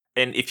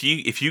And if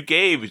you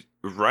gave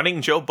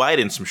running Joe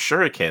Biden some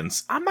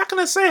shurikens, I'm not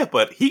gonna say it,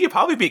 but he could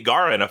probably beat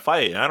Gara in a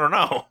fight. I don't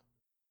know.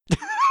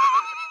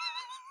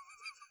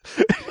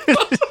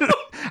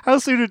 How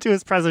soon into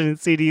his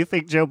presidency do you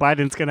think Joe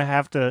Biden's going to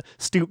have to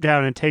stoop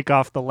down and take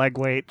off the leg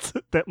weights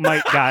that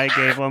Mike Guy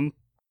gave him?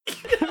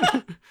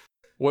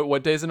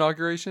 What day's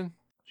inauguration?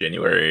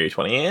 January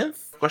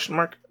 20th? Question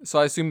mark. So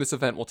I assume this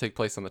event will take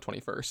place on the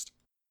 21st.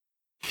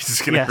 He's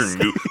just gonna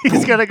remove.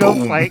 He's going to go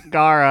fight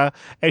Gara,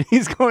 and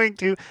he's going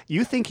to.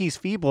 You think he's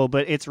feeble,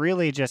 but it's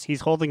really just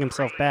he's holding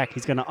himself back.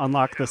 He's going to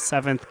unlock the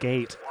 7th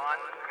gate.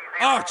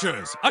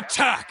 Archers,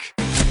 attack!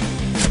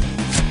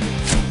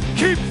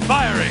 Keep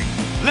firing!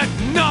 Let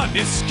none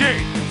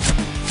escape!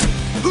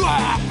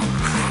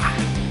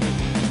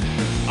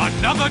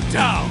 Another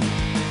down!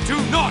 Do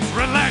not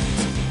relent!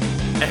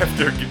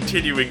 After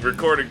continuing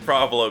recording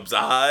problems,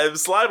 I'm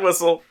Slide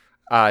Whistle.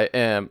 I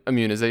am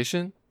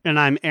Immunization. And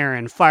I'm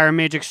Aaron, Fire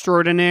Mage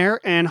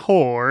Extraordinaire and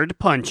Horde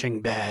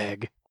Punching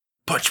Bag.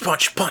 Punch,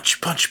 punch,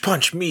 punch, punch,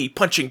 punch me,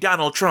 punching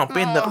Donald Trump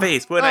in the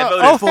face when I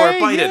voted for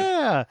Biden.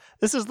 Yeah,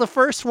 this is the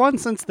first one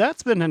since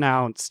that's been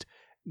announced.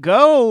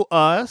 Go,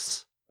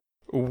 us.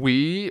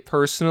 We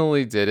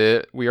personally did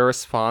it. We are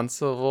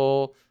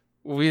responsible.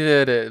 We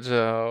did it,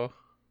 Joe.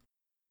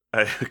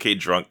 Okay,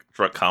 drunk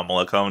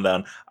Kamala, calm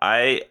down.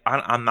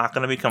 I'm not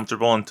gonna be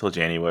comfortable until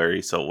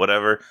January, so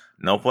whatever.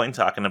 No point in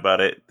talking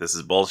about it. This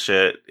is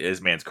bullshit. This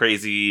man's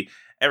crazy.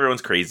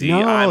 Everyone's crazy.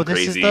 No, I'm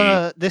this crazy.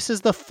 this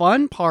is the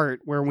fun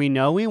part where we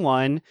know we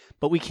won,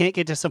 but we can't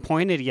get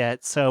disappointed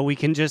yet, so we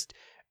can just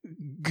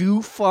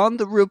goof on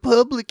the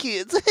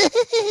Republicans.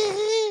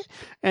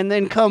 And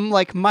then come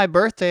like my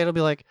birthday, it'll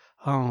be like,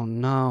 oh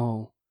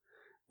no,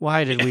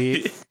 why did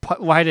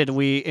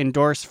we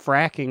endorse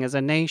fracking as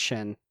a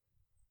nation?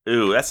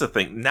 Ooh, that's the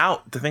thing.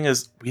 Now, the thing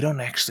is, we don't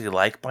actually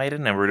like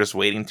Biden, and we're just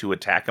waiting to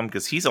attack him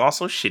because he's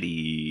also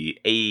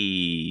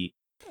shitty.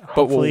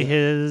 Hopefully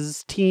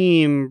his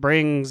team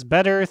brings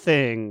better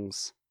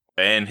things.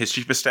 And his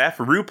chief of staff,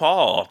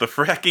 RuPaul, the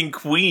fracking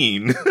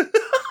queen.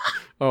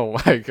 Oh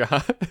my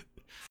god.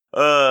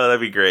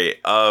 That'd be great.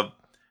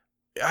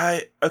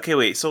 Okay,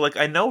 wait. So, like,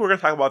 I know we're gonna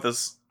talk about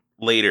this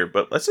later,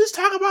 but let's just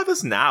talk about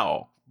this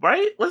now,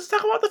 right? Let's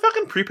talk about the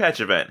fucking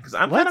pre-patch event because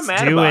I'm kind of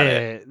mad about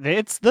it.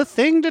 It's the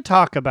thing to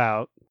talk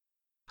about.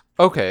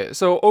 Okay,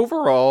 so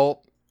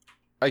overall,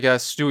 I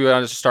guess, do we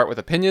want to just start with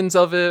opinions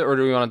of it, or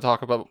do we want to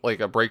talk about like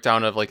a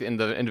breakdown of like in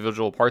the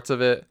individual parts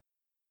of it?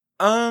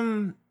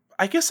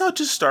 I guess I'll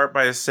just start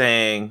by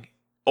saying,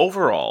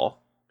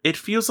 overall, it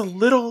feels a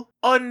little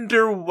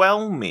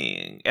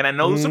underwhelming, and I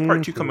know there's a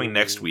part 2 coming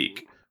next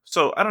week.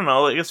 So, I don't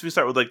know, I guess we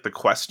start with, like, the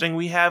questing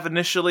we have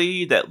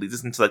initially that leads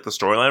us into, like, the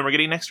storyline we're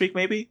getting next week,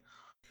 maybe?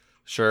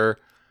 Sure.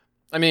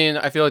 I mean,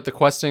 I feel like the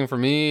questing for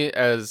me,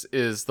 as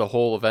is the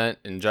whole event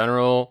in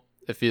general,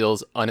 it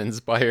feels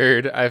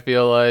uninspired. I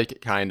feel like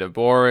kind of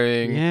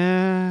boring.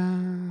 Yeah.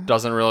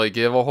 Doesn't really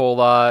give a whole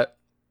lot.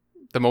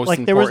 The most like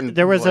important...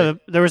 there was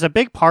a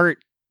big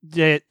part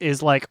that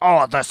is like,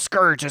 oh, the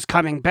Scourge is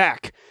coming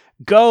back.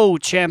 Go,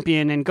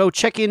 champion, and go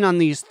check in on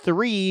these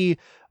 3...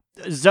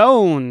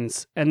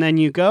 zones, and then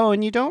you go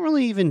and you don't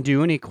really even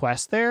do any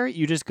quests there.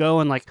 You just go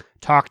and like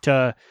talk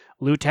to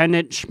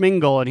Lieutenant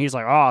Schmingle, and he's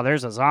like, oh,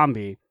 there's a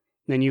zombie.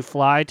 Then you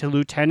fly to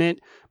Lieutenant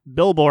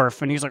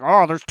Bilborf, and he's like,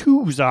 oh, there's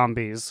 2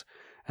 zombies.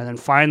 And then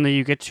finally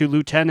you get to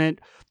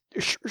Lieutenant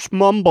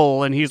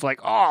Schmumble, and he's like,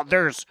 oh,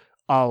 there's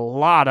a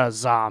lot of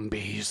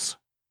zombies.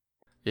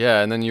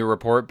 Yeah, and then you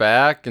report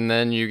back, and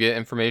then you get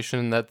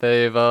information that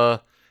they've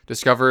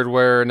discovered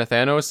where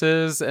Nathanos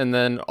is, and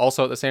then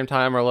also at the same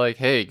time are like,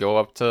 hey, go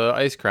up to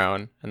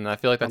Icecrown. And I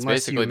feel like that's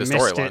basically the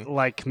storyline.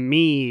 Like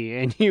me,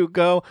 and you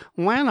go,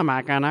 when am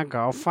I gonna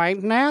go fight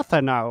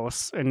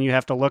Nathanos? And you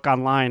have to look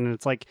online, and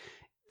it's like,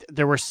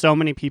 there were so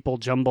many people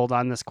jumbled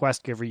on this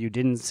quest giver, you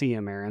didn't see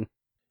him, Aaron.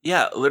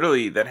 Yeah,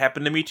 literally, that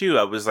happened to me too.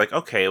 I was like,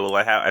 okay, well,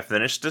 I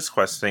finished this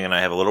quest thing, and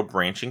I have a little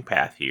branching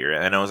path here.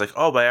 And I was like,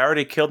 oh, but I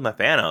already killed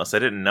Nathanos. I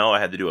didn't know I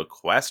had to do a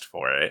quest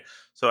for it.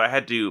 So I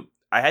had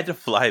to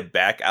fly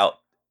back out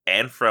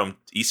and from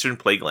Eastern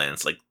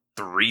Plaguelands like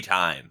 3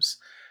 times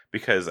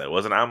because I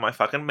wasn't on my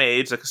fucking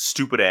mage like a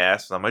stupid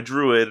ass. On my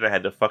druid, and I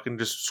had to fucking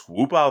just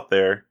swoop out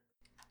there.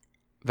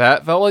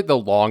 That felt like the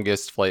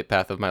longest flight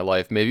path of my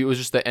life. Maybe it was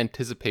just the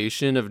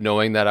anticipation of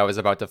knowing that I was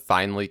about to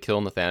finally kill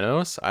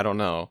Nathanos. I don't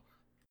know.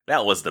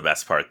 That was the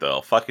best part,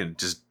 though. Fucking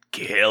just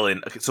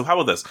killing. Okay, so how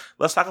about this?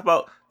 Let's talk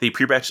about the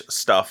pre-batch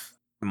stuff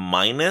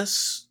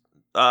minus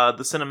the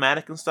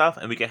cinematic and stuff,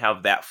 and we can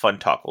have that fun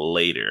talk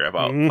later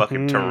about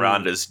fucking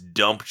Tyranda's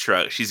dump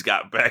truck she's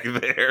got back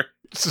there.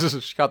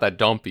 She got that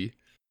dumpy.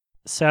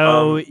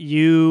 So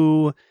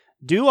you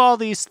do all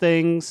these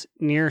things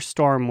near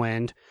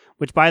Stormwind,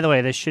 which, by the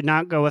way, this should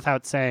not go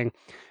without saying.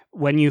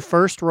 When you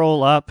first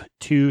roll up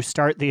to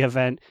start the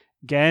event,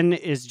 Gen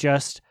is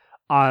just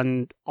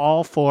on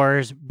all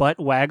 4s, butt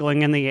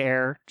waggling in the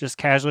air, just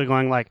casually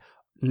going like,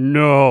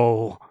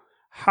 no,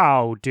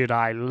 how did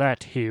I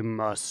let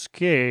him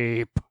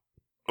escape?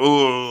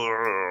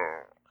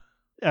 Ugh.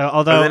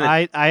 Although then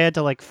I had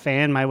to like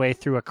fan my way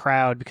through a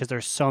crowd because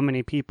there's so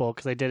many people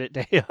because I did it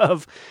day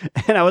of,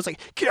 and I was like,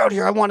 "Get out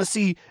here! I want to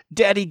see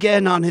Daddy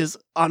Gen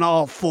on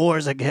all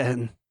fours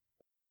again."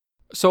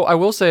 So I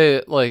will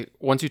say, like,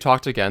 once you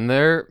talked again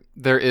there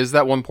is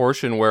that one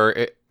portion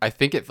where I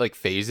think it like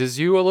phases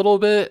you a little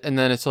bit, and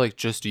then it's like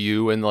just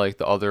you and like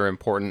the other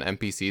important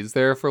NPCs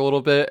there for a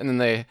little bit, and then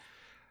they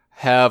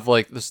have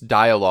like this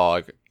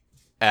dialogue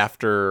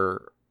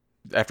after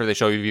they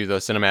show you the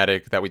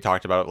cinematic that we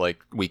talked about like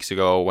weeks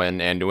ago when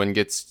Anduin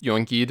gets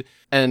yoinkied.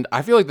 And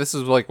I feel like this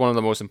is like one of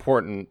the most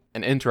important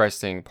and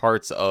interesting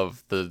parts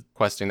of the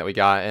questing that we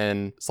got,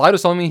 and Slide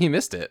was telling me he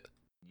missed it.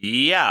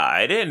 Yeah,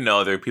 I didn't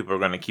know there people were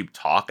going to keep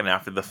talking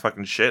after the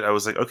fucking shit. I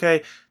was like,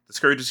 okay, the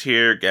Scourge is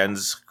here.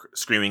 Gen's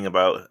screaming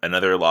about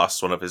another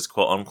lost one of his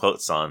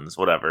quote-unquote sons,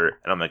 whatever.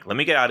 And I'm like, let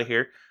me get out of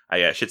here.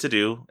 I got shit to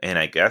do. And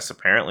I guess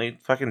apparently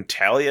fucking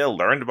Talia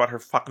learned about her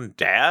fucking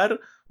dad?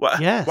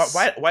 Yes.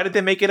 Why did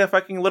they make it a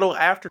fucking little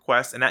after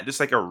quest and not just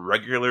like a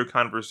regular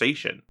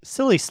conversation?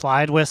 Silly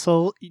Slide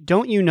Whistle.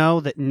 Don't you know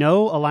that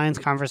no Alliance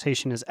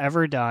conversation is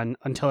ever done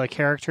until a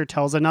character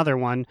tells another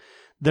one,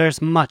 "There's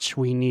much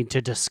we need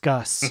to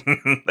discuss."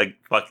 Like,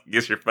 fuck,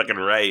 guess you're fucking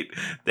right.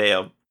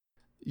 Damn.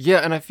 Yeah,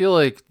 and I feel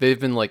like they've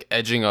been like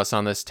edging us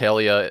on this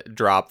Talia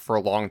drop for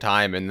a long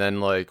time, and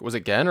then like, was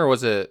it Gen or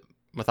was it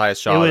Matthias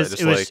Shaw?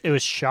 It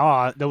was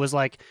Shaw that was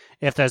like,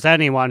 "If there's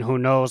anyone who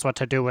knows what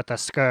to do with the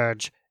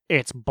Scourge,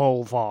 it's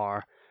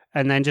Bolvar."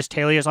 And then just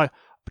Talia's like,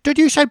 "Did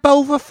you say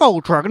Bolvar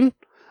Fulldragon?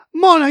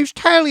 My name's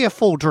Talia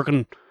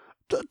Fulldragon.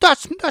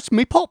 That's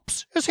me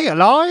pops. Is he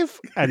alive?"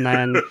 And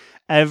then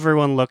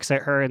everyone looks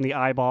at her in the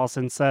eyeballs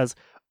and says,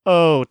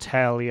 "Oh,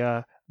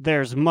 Talia,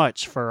 there's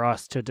much for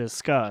us to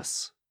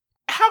discuss."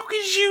 How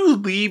could you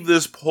leave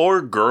this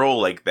poor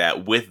girl like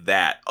that with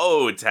that?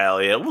 Oh,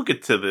 Talia, we'll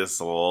get to this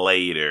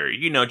later.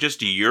 You know,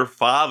 just your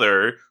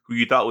father, who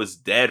you thought was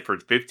dead for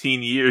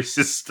 15 years,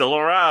 is still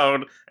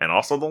around, and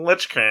also the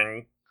Lich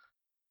King.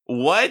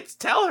 What?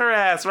 Tell her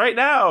ass right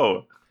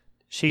now.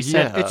 She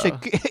said, Yeah.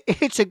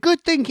 It's a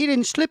good thing he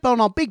didn't slip on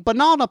a big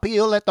banana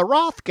peel at the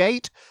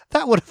Rothgate.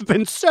 That would have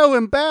been so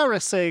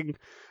embarrassing."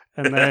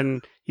 And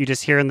then you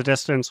just hear in the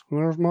distance,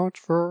 "There's much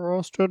for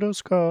us to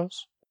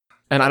discuss."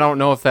 And I don't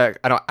know if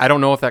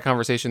that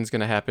conversation is going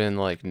to happen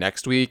like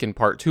next week in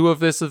part 2 of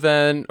this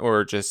event,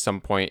 or just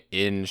some point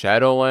in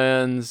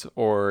Shadowlands,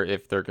 or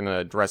if they're going to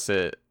address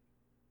it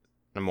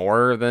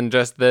more than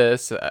just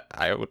this.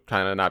 I would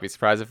kind of not be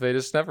surprised if they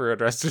just never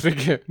addressed it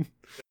again.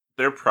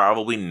 They're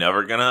probably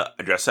never gonna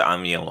address it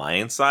on the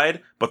Alliance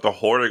side, but the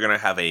Horde are gonna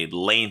have a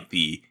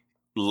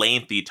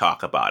lengthy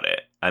talk about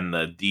it and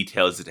the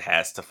details it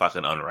has to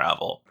fucking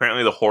unravel.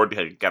 Apparently the Horde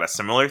had got a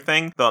similar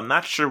thing, though I'm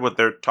not sure what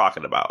they're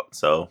talking about,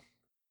 so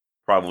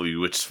probably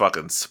which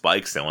fucking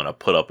spikes they want to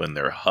put up in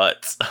their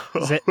huts.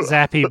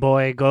 Zappy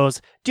Boy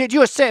goes, "Did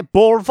you say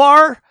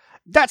Bolvar?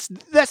 That's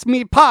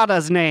me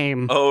Pada's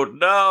name." Oh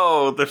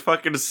no, they're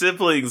fucking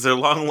siblings, they're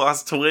long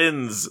lost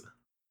twins.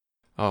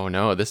 Oh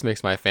no, this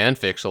makes my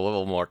fanfics a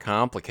little more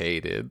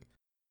complicated.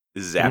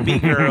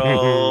 Zappy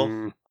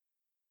girl.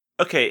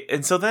 Okay,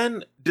 and so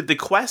then, did the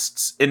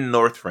quests in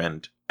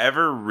Northrend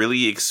ever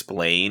really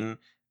explain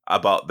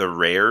about the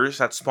rares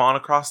that spawn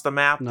across the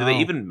map? Do they No.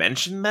 even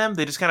mention them?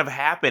 They just kind of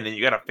happen, and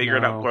you gotta figure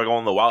it out No. before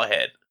going the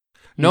Wildhead.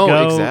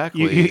 No,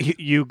 exactly.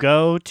 You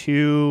go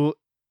to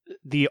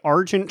the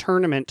Argent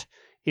tournament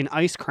in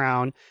Ice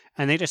Crown,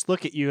 and they just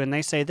look at you and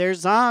they say, "There's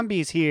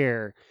zombies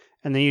here."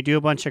 And then you do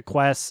a bunch of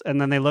quests,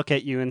 and then they look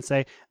at you and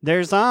say,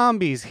 "There's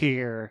zombies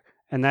here."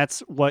 And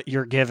that's what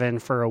you're given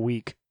for a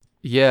week.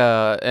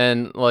 Yeah,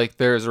 and like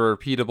there's a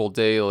repeatable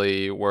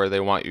daily where they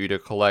want you to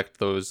collect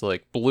those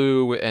like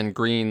blue and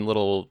green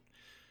little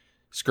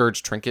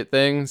Scourge trinket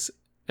things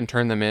and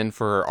turn them in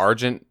for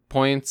Argent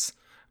points,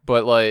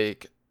 but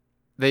like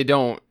they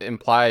don't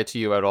imply to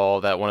you at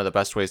all that one of the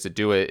best ways to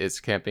do it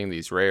is camping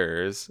these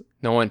rares.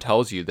 No one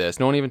tells you this.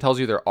 No one even tells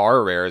you there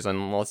are rares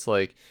unless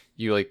like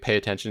you like pay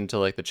attention to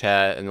like the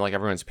chat and like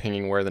everyone's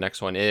pinging where the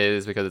next one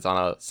is because it's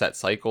on a set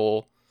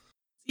cycle.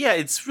 Yeah,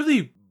 it's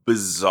really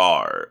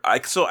bizarre.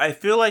 So I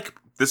feel like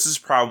this is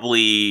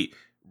probably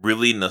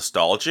really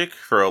nostalgic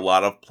for a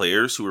lot of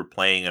players who were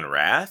playing in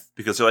Wrath,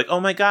 because they're like, "Oh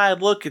my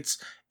god, look, it's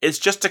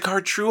just a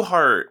card True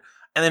Heart."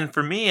 And then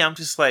for me, I'm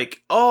just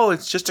like, "Oh,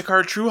 it's just a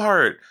card True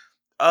Heart.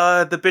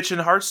 The bitch in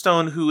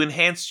Hearthstone who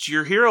enhanced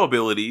your hero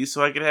abilities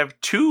so I could have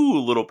 2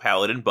 little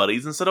paladin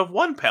buddies instead of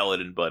 1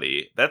 paladin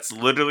buddy." That's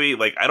literally,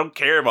 like, I don't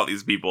care about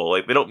these people.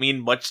 Like, they don't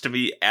mean much to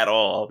me at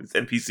all, these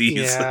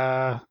NPCs.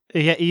 Yeah.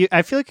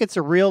 I feel like it's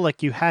a real,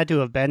 like, you had to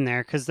have been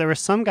there, because there was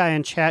some guy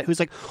in chat who's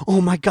like, "Oh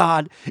my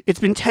god, it's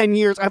been 10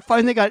 years. I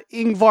finally got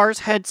Ingvar's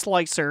Head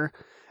Slicer."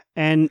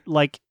 And,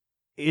 like,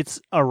 it's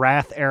a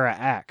Wrath era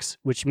axe,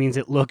 which means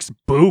it looks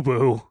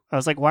boo-boo. I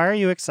was like, why are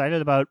you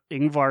excited about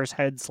Ingvar's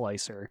Head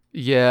Slicer?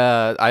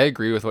 Yeah, I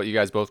agree with what you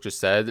guys both just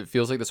said. It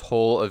feels like this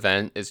whole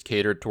event is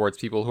catered towards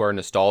people who are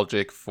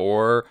nostalgic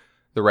for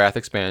the Wrath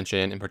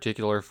expansion, in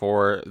particular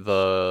for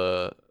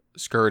the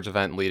Scourge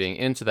event leading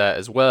into that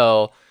as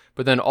well.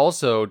 but then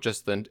also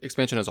just the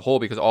expansion as a whole,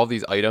 because all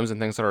these items and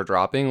things that are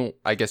dropping,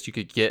 I guess you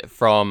could get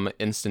from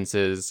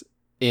instances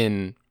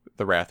in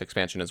the Wrath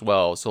expansion as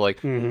well. So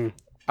like I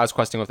was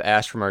questing with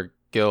Ash from our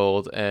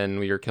guild and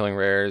we were killing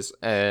rares,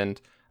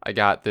 and I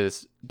got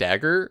this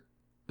dagger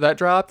that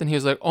dropped, and he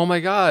was like, oh my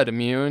god,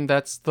 Immune,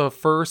 that's the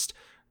first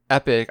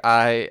epic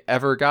I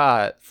ever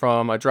got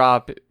from a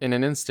drop in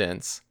an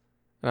instance.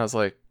 And I was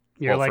like,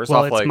 You're like, first well,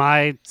 off, it's like,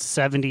 my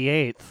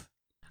 78th. I'm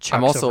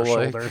Chucks also over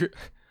like shoulder.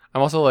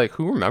 I'm also like,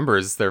 who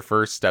remembers their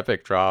first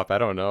epic drop? I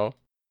don't know.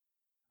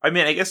 I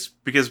mean, I guess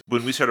because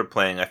when we started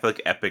playing, I feel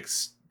like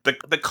epics,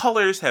 the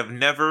colors have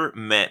never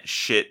meant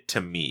shit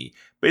to me.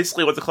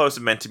 Basically, what the colors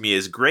have meant to me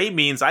is gray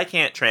means I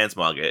can't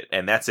transmog it,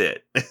 and that's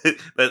it.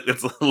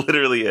 That's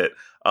literally it.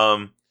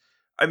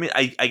 I mean,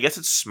 I guess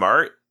it's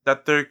smart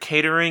that they're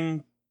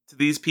catering to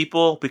these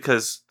people,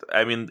 because,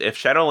 I mean, if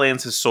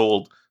Shadowlands has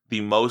sold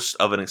the most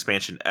of an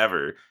expansion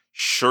ever,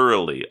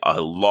 surely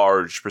a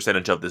large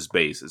percentage of this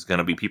base is going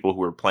to be people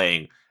who are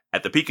playing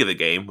at the peak of the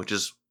game, which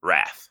is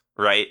Wrath,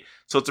 right?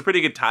 So it's a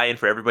pretty good tie-in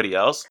for everybody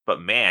else,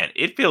 but man,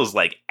 it feels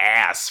like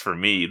ass for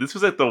me. This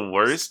was like the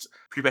worst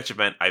pre-patch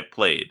event I've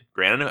played.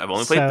 Granted, I've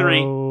only played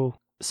 3.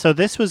 So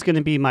this was going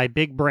to be my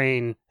big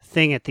brain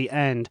thing at the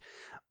end,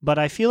 but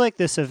I feel like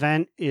this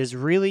event is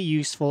really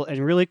useful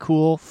and really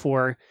cool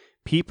for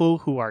people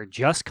who are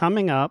just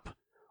coming up,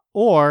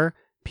 or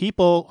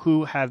people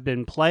who have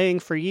been playing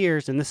for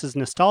years and this is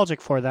nostalgic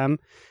for them,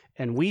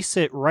 and we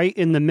sit right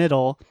in the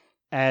middle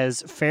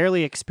as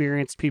fairly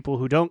experienced people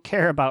who don't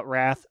care about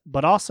Wrath,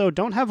 but also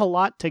don't have a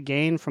lot to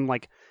gain from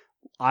like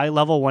eye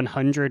level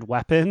 100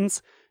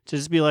 weapons, to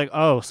just be like,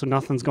 oh, so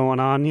nothing's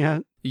going on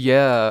yet.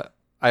 Yeah,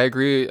 I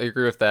agree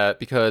with that,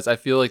 because I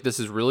feel like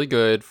this is really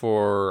good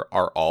for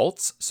our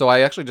alts. So I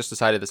actually just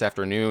decided this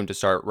afternoon to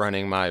start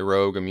running my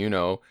Rogue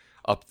Immuno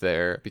up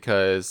there,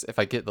 because if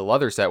I get the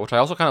leather set, which I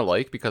also kind of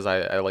like because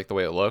I like the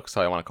way it looks,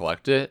 so I want to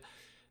collect it,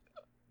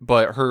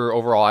 but her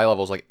overall eye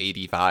level is like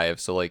 85,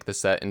 so like the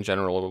set in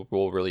general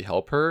will really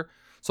help her.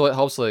 So it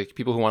helps like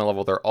people who want to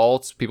level their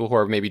alts, people who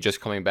are maybe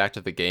just coming back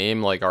to the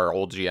game, like our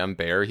old GM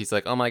Bear. He's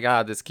like, oh my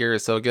god, this gear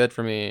is so good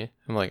for me.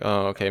 I'm like,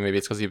 oh, okay, maybe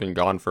it's because you've been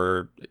gone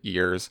for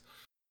years.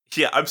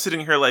 Yeah, I'm sitting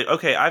here like,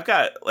 okay, I've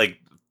got like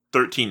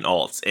 13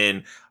 alts,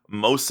 and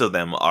most of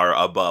them are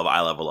above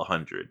eye level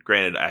 100.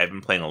 Granted, I have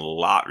been playing a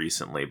lot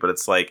recently, but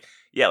it's like,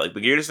 yeah, like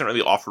the gear doesn't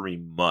really offer me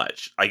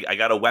much. I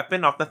got a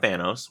weapon off the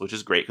Thanos, which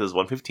is great because it's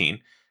 115.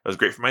 It was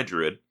great for my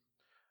druid.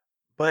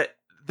 But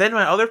then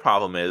my other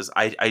problem is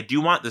I do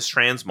want this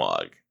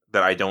transmog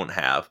that I don't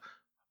have.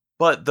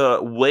 But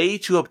the way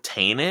to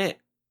obtain it,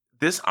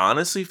 this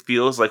honestly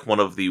feels like one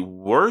of the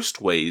worst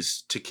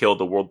ways to kill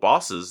the world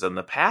bosses in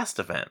the past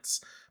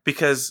events.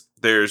 Because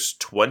there's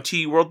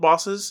 20 world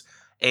bosses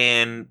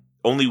and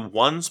only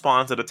one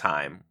spawns at a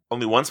time.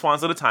 Only one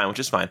spawns at a time, which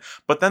is fine.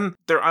 But then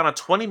they're on a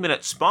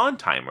 20-minute spawn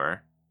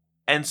timer.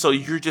 And so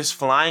you're just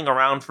flying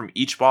around from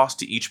each boss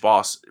to each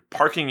boss,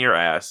 parking your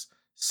ass,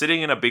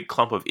 sitting in a big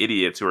clump of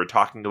idiots who are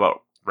talking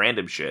about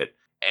random shit,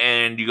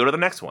 and you go to the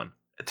next one.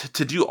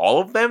 To do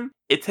all of them,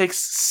 it takes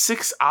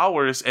 6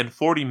 hours and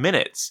 40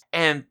 minutes.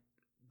 And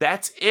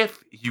that's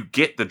if you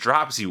get the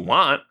drops you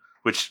want,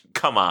 which,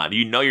 come on,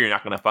 you know you're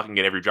not going to fucking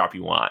get every drop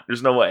you want.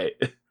 There's no way.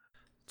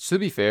 To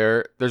be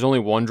fair, there's only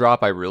one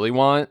drop I really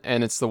want,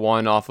 and it's the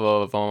one off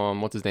of,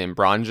 what's his name,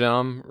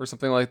 Bronjum or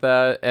something like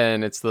that,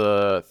 and it's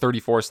the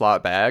 34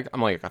 slot bag.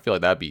 I'm like, I feel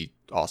like that'd be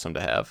awesome to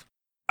have.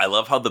 I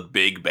love how the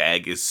big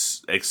bag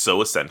is like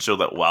so essential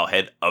that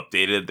Wowhead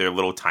updated their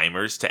little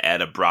timers to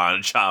add a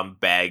Bronjum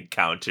bag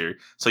counter,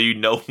 so you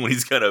know when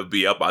he's going to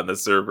be up on the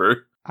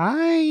server.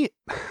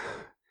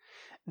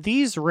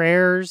 These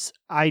rares,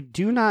 I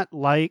do not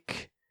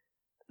like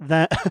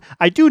that.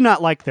 I do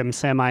not like them,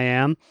 Sam, I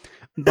am,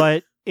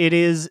 but it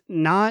is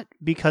not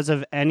because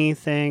of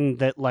anything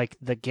that like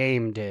the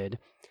game did.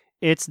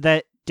 It's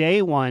that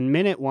day one,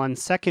 minute one,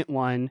 second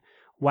one,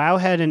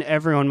 Wowhead and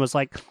everyone was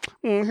like,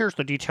 here's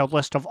the detailed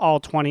list of all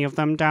 20 of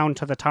them down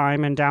to the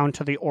time and down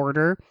to the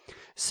order.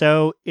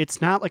 So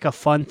it's not like a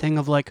fun thing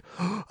of like,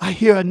 I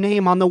hear a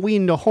name on the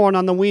wind, a horn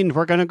on the wind,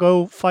 we're going to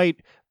go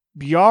fight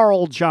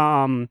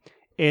Bjarljam.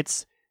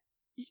 It's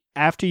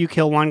after you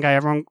kill one guy,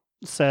 everyone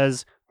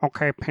says,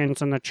 okay,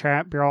 pins in the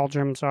chat,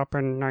 Bjarljam's up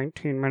in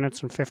 19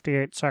 minutes and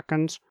 58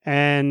 seconds.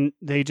 And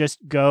they just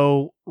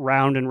go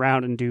round and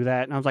round and do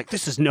that. And I was like,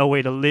 this is no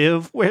way to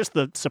live. Where's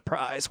the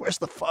surprise? Where's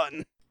the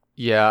fun?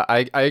 Yeah,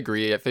 I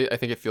agree. I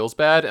think it feels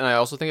bad, and I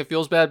also think it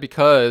feels bad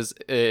because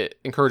it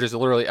encourages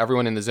literally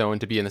everyone in the zone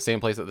to be in the same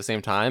place at the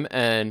same time.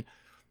 And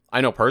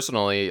I know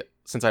personally,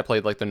 since I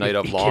played like the night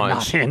of You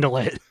launch, cannot handle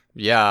it.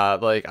 yeah,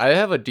 like I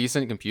have a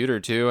decent computer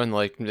too, and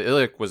like it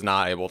like, was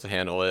not able to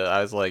handle it.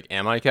 I was like,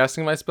 am I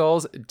casting my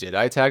spells? Did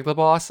I tag the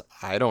boss?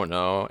 I don't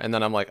know. And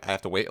then I'm like, I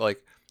have to wait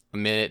like a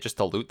minute just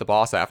to loot the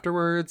boss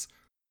afterwards.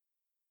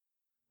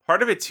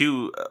 Part of it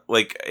too,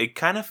 like it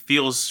kind of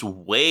feels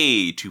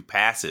way too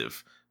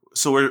passive.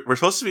 So we're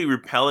supposed to be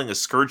repelling a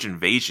Scourge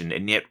invasion,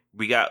 and yet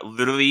we got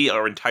literally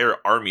our entire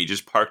army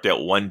just parked at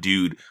one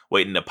dude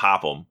waiting to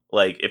pop him.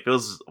 Like, it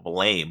feels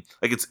lame.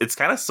 Like, it's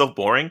kind of so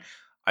boring.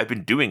 I've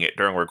been doing it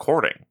during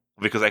recording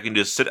because I can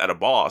just sit at a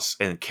boss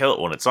and kill it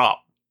when it's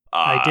up.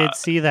 I did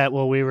see that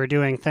while we were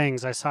doing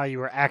things. I saw you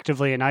were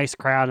actively in Ice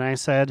Crown, and I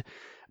said,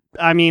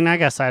 I mean, I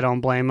guess I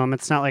don't blame them.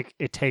 It's not like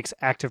it takes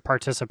active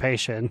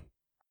participation.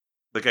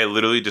 Like, I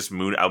literally just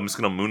I'm just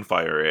going to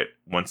moonfire it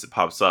once it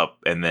pops up,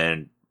 and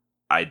then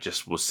I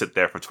just will sit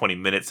there for 20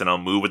 minutes and I'll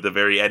move at the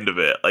very end of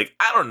it. Like,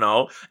 I don't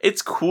know.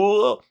 It's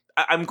cool.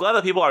 I'm glad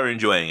that people are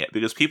enjoying it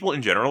because people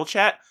in general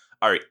chat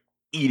are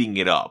eating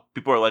it up.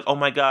 People are like, oh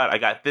my god, I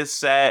got this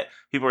set.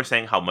 People are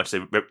saying how much they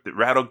ripped the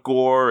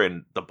Rattlegore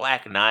and the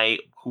Black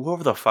Knight.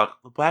 Whoever the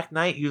fuck. The Black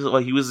Knight? He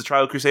was the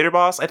Trial Crusader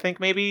boss, I think,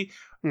 maybe?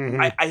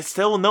 Mm-hmm. I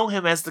still know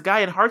him as the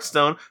guy in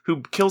Hearthstone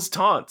who kills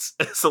taunts.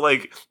 So,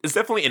 like, it's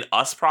definitely an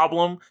us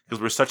problem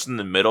because we're such in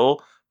the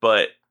middle,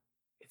 but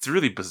it's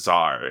really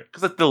bizarre.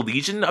 Because, like, the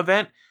Legion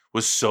event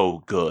was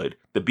so good.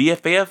 The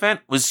BFA event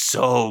was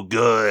so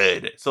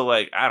good. So,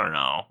 like, I don't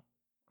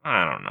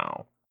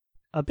know.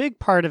 A big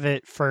part of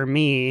it for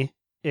me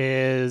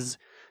is,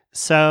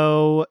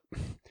 so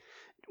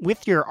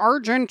with your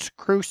Argent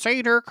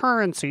Crusader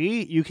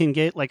currency, you can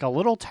get like a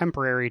little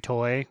temporary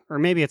toy, or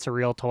maybe it's a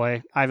real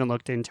toy. I haven't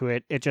looked into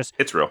it.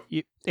 It's real.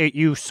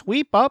 You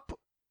sweep up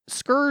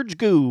Scourge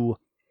Goo,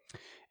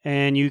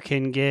 and you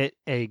can get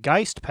a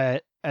Geist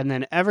pet, and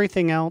then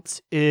everything else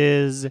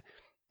is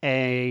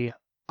a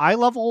eye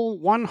level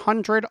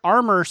 100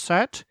 armor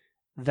set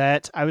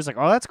that I was like,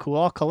 oh, that's cool.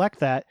 I'll collect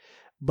that.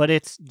 But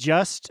it's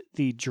just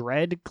the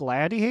Dread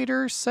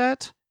Gladiator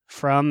set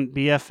from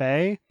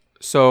BFA.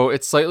 So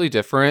it's slightly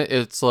different.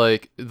 It's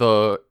like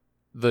the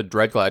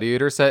Dread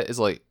Gladiator set is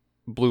like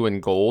blue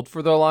and gold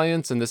for the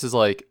Alliance, and this is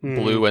like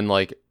blue and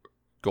like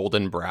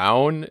golden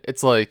brown.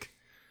 It's like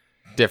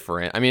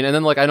different. I mean, and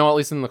then like I know at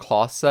least in the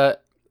cloth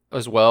set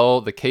as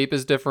well, the cape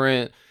is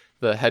different.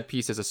 The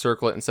headpiece is a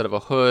circlet instead of a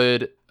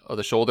hood.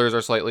 The shoulders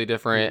are slightly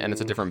different, and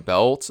it's a different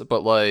belt.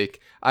 But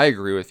like, I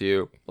agree with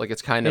you. Like,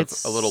 it's kind of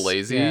a little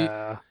lazy.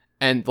 Yeah.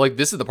 And like,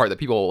 this is the part that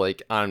people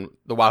like on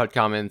the Wowhead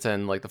comments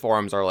and like the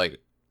forums are like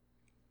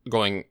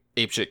going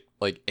apeshit,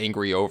 like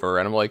angry over.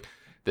 And I'm like,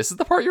 this is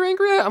the part you're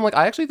angry at? I'm like,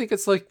 I actually think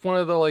it's like one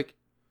of the like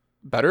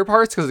better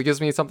parts because it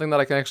gives me something that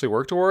I can actually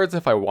work towards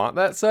if I want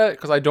that set.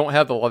 Because I don't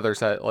have the leather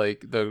set,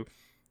 like the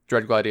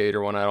Dread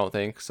Gladiator one. I don't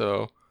think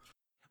so.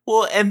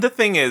 Well, and the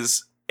thing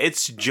is,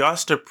 it's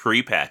just a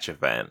pre-patch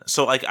event.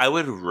 So, like, I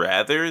would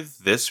rather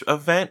this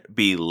event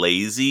be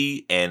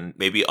lazy and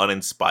maybe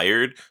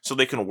uninspired so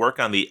they can work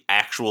on the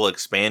actual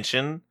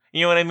expansion.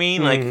 You know what I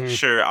mean? Like,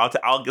 sure,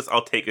 I'll guess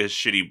I'll take a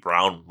shitty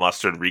brown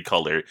mustard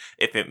recolor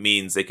if it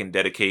means they can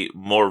dedicate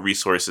more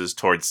resources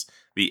towards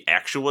the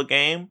actual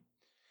game.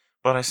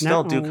 But I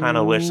still do kind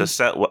of wish the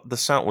set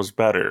was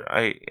better.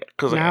 I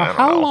don't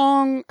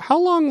know. How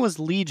long was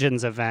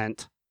Legion's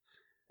event?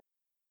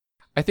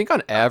 I think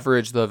on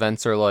average the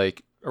events are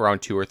like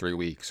around 2 or 3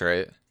 weeks,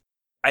 right?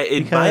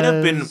 It might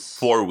have been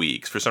 4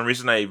 weeks. For some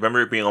reason, I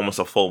remember it being almost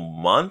a full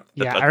month.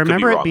 Yeah, I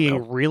remember it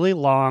being really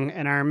long,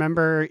 and I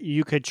remember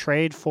you could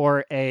trade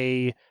for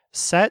a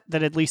set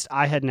that at least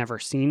I had never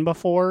seen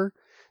before.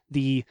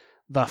 The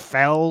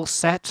Fell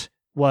set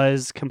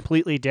was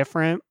completely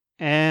different,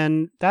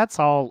 and that's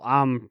all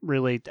I'm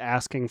really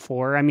asking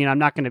for. I mean, I'm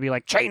not going to be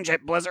like, change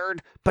it,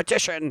 Blizzard,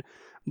 petition.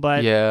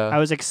 But yeah. I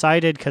was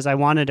excited because I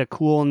wanted a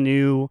cool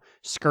new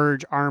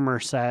Scourge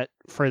armor set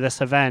for this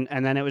event.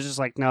 And then it was just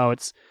like, no,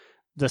 it's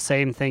the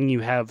same thing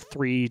you have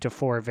 3 to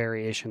 4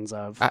 variations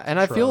of. And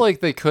I feel like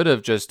they could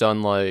have just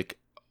done like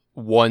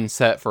one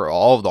set for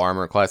all of the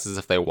armor classes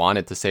if they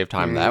wanted to save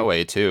time that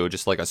way too.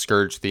 Just like a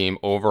Scourge theme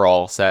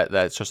overall set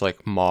that's just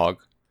like Mog.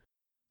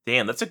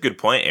 Damn, that's a good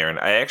point, Aaron.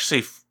 I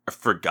actually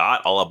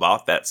forgot all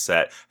about that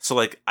set. So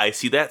like, I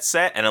see that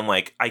set and I'm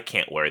like, I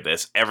can't wear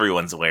this.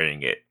 Everyone's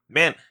wearing it.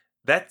 Man,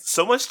 that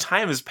so much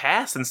time has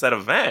passed since that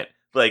event.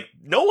 Like,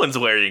 no one's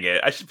wearing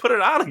it. I should put it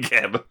on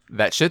again.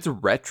 That shit's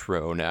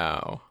retro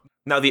now.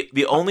 Now,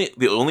 the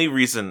only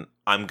reason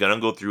I'm gonna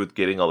go through with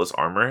getting all this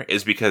armor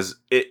is because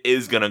it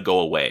is gonna go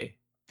away.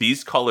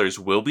 These colors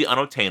will be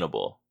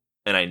unobtainable,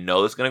 and I know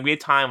there's gonna be a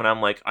time when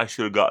I'm like, I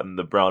should have gotten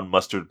the brown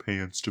mustard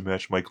pants to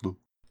match my glue.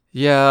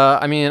 Yeah,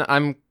 I mean,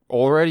 I'm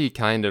already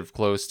kind of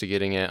close to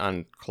getting it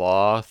on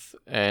cloth,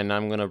 and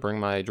I'm gonna bring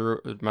my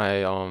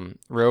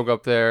rogue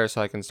up there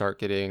so I can start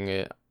getting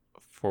it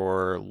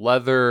for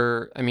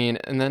leather. I mean,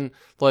 and then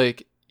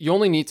like you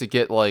only need to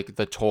get like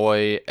the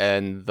toy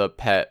and the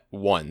pet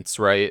once,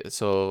 right?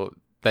 So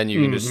then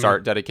you can just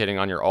start dedicating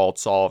on your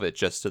alts all of it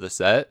just to the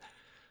set.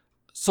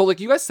 So like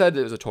you guys said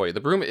it was a toy. The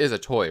broom is a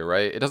toy,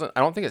 right? I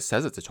don't think it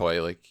says it's a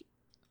toy. Like,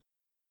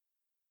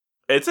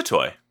 it's a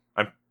toy.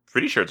 I'm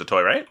pretty sure it's a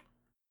toy, right?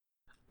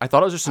 I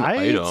thought it was just an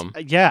item.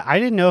 Yeah, I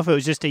didn't know if it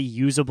was just a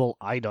usable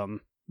item.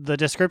 The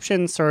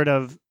description sort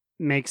of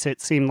makes it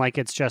seem like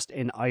it's just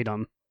an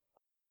item.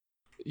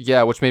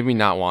 Yeah, which made me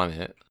not want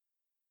it.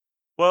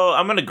 Well,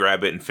 I'm gonna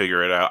grab it and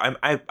figure it out.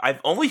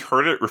 I've only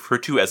heard it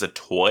referred to as a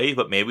toy,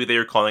 but maybe they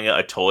were calling it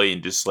a toy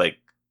and just like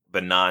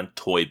the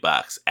non-toy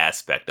box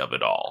aspect of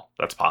it all.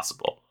 That's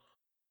possible.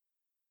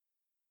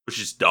 Which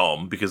is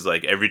dumb because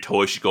like every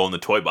toy should go in the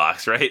toy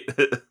box, right?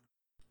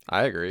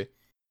 I agree.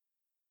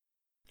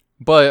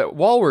 But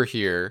while we're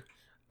here,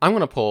 I'm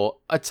gonna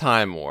pull a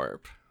time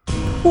warp.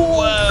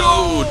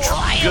 Whoa!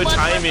 Good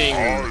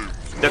timing.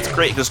 That's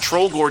great because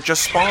Trollgore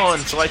just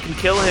spawned, so I can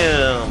kill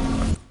him.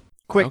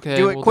 Quick, Okay,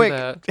 do it we'll quick. do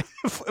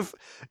that.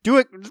 Do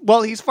it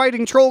while he's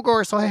fighting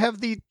Trollgore, so I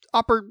have the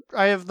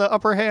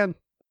upper hand.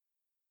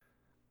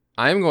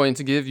 I'm going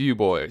to give you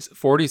boys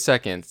 40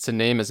 seconds to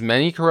name as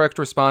many correct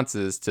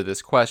responses to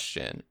this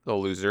question. The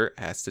loser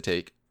has to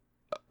take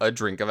a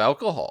drink of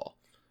alcohol.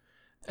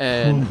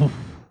 And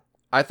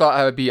I thought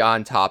I would be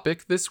on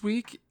topic this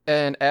week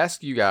and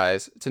ask you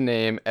guys to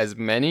name as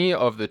many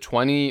of the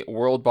 20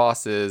 world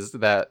bosses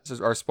that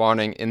are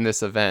spawning in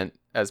this event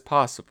as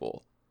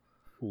possible.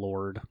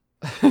 Lord.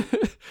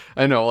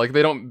 I know, like,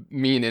 they don't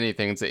mean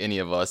anything to any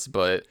of us,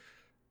 but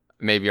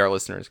maybe our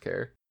listeners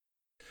care.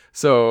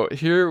 So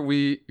here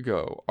we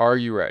go. Are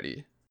you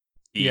ready?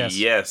 Yes.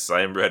 Yes,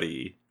 I'm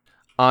ready.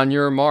 On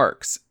your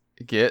marks,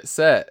 get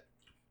set,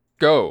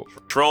 go.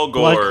 Trollgore,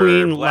 Blood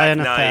Queen, Black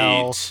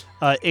Lanafel,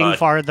 Knight,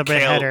 Ingvar the Kale-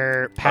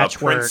 Beheader,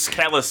 Patchwork. Prince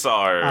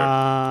Kalasar,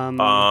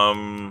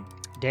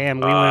 Damn,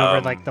 we went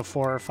over like the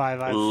 4 or 5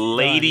 I've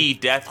Lady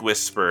Death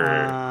Whisper.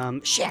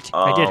 done. Shit,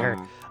 I did her.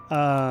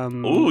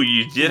 Ooh,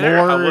 you did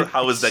her?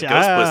 How was that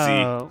ghost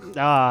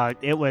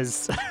pussy? It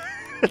was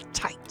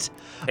tight.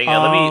 Hang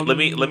on, let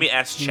me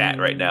ask chat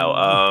right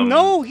now.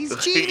 No, he's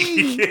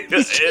cheating. No,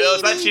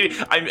 it's not cheating.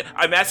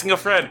 I'm asking a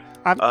friend.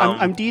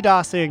 I'm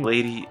DDoSing.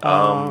 Lady,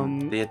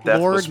 the Death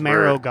Lord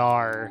Whisperer,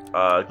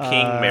 Marrowgar.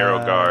 King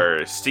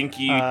Marrowgar,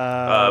 Stinky,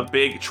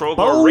 Big Trollgore,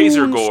 Bone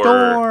Razorgore,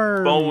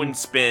 Storm. Bone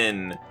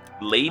Spin,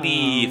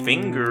 Lady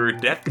Finger,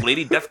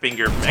 Lady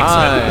Deathfinger from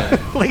Time.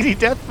 X-Men. Lady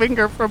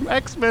Deathfinger from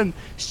X-Men.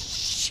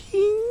 It's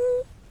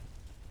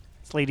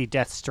Lady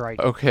Deathstrike.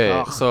 Okay,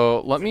 Ugh.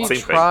 so let me Same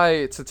thing.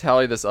 try to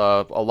tally this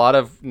up. A lot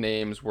of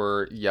names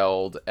were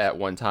yelled at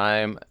one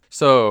time.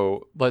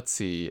 So let's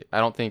see. I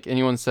don't think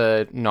anyone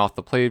said Noth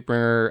the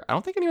Plaguebringer. I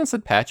don't think anyone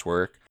said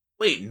Patchwork.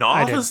 Wait, I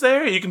Noth did. is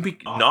there? You can be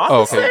Noth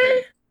Oh, is okay.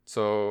 there?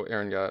 So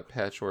Aaron got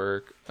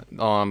Patchwork.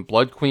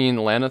 Blood Queen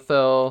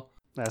Lanathel.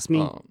 That's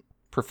me.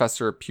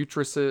 Professor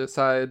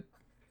Putricide.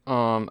 I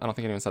don't think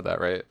anyone said that,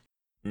 right?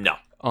 No.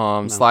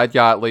 Slide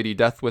got Lady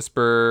Death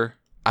Whisper.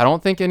 I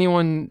don't think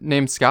anyone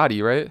named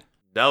Scotty, right?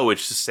 No,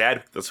 it's just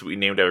sad. That's what we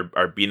named our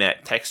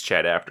BNet text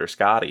chat after,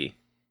 Scotty.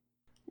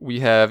 We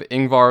have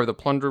Ingvar the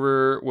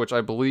Plunderer, which I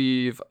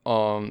believe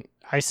I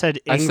said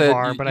I Ingvar,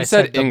 said, but you I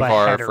said said the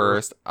Ingvar Beheader.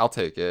 first. I'll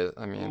take it.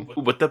 I mean,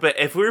 But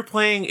if we were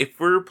playing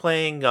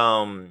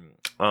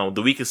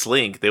The Weakest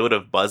Link, they would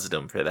have buzzed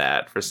him for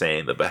that, for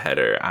saying the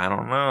Beheader. I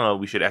don't know.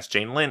 We should ask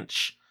Jane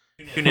Lynch.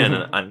 Tune in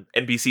on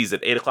NBC's at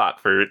 8 o'clock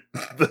for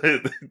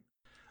the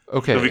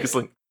okay. Weakest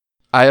Link.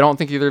 I don't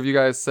think either of you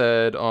guys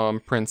said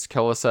Prince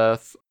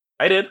Keliseth.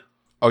 I did.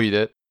 Oh, you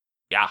did?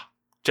 Yeah.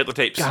 Check the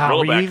tapes. God, Roll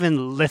were it you back.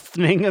 even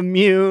listening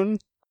immune?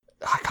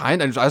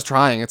 Kind of. I was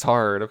trying. It's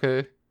hard.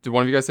 Okay. Did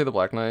one of you guys say the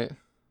Black Knight?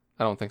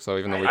 I don't think so.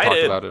 Even though we I talked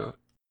did. about it.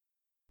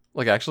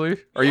 Like, actually,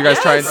 are you guys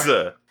trying?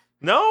 Yes!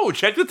 No,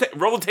 check the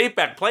roll the tape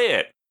back. Play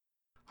it.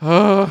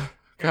 Oh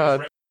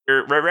God.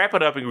 Wrap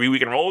it up, and we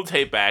can roll the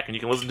tape back, and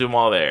you can listen to them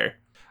all there.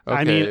 Okay.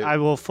 I mean, I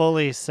will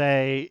fully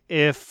say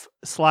if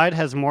Slide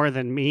has more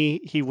than me,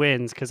 he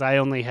wins because I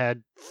only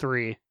had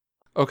 3.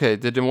 Okay.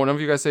 Did one of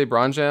you guys say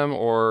Bronjam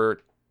or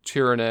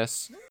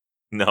Tyrannus?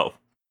 No.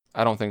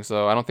 I don't think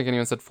so. I don't think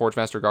anyone said Forge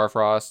Master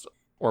Garfrost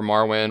or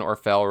Marwyn or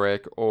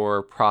Felric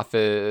or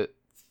Prophet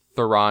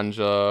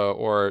Thoranja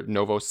or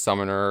Novo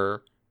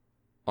Summoner.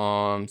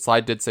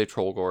 Slide did say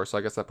Trollgore, so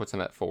I guess that puts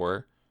him at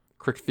 4.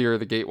 Krikthir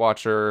the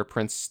Gatewatcher,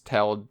 Prince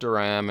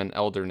Talduram, and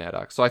Elder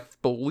Nadok. So I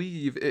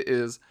believe it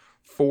is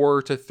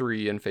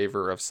 4-3 in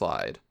favor of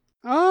Slide.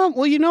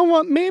 Well, you know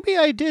what? Maybe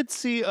I did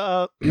see.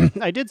 I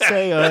did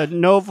say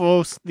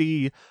Novos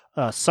the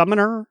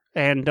Summoner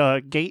and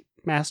Gate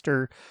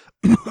Master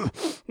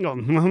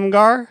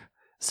Mumgar.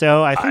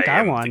 So I think I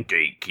am won. the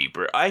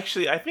gatekeeper. I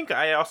think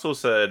I also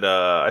said.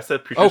 I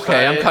said.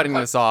 Okay, I'm cutting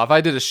this off. I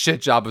did a shit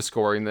job of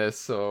scoring this,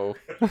 so.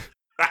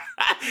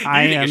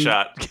 I Take am- a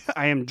shot.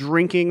 I am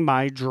drinking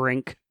my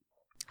drink.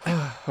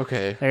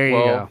 Okay. There you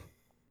go.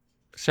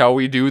 Shall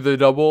we do the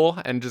double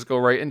and just go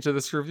right into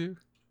this review?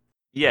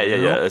 Yeah.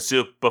 Let's do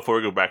it before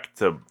we go back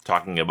to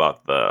talking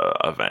about the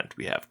event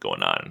we have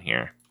going on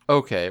here.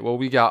 Okay, well,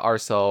 we got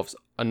ourselves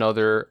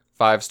another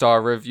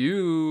 5-star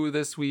review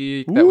this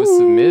week that was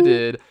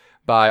submitted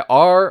by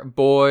our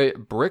boy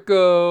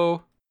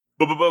Bricko.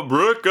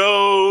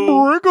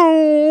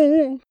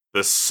 Bricko!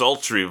 The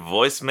sultry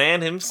voice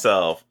man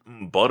himself.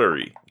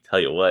 Buttery. Tell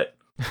you what.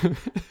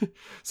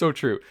 So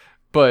true.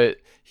 But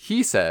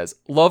he says,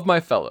 "Love my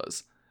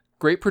fellas.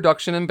 Great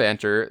production and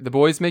banter. The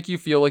boys make you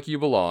feel like you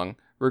belong,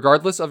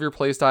 regardless of your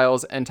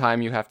playstyles and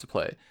time you have to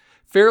play.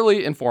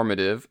 Fairly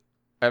informative.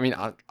 I mean,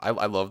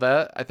 I love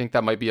that. I think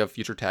that might be a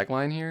future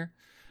tagline here.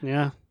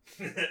 Yeah.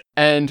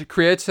 And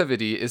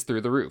creativity is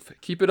through the roof.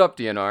 Keep it up,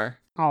 DNR.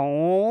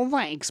 Oh,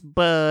 thanks,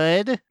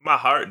 bud. My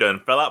heart done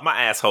fell out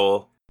my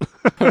asshole.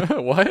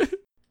 What?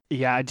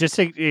 Yeah, just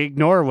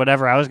ignore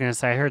whatever I was going to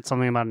say. I heard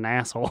something about an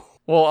asshole.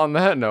 Well, on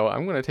that note,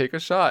 I'm going to take a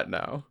shot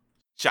now.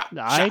 Shot,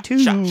 I shot,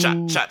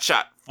 too.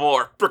 shot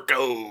for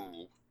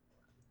Bricko.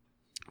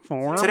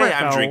 Today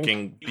I'm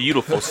drinking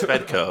beautiful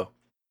Svedka,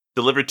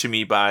 delivered to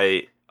me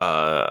by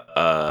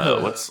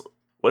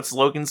what's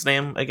Logan's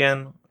name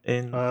again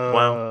in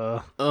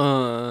WoW?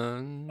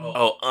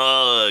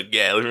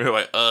 Yeah, let me know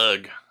my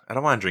Ugh. I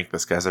don't want to drink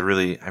this, guys.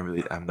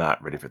 I'm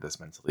not ready for this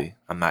mentally.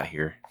 I'm not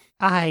here.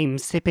 I'm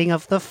sipping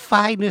of the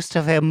finest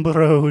of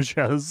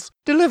ambrosias,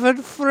 delivered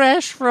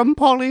fresh from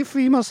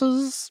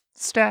Polyphemus's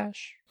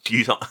stash.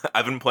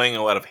 I've been playing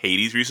a lot of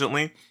Hades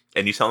recently,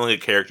 and you sound like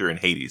a character in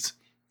Hades.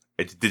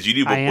 Did you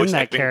do I am voice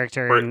that acting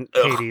character in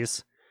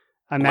Hades.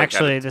 I'm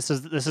actually this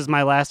is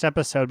my last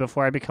episode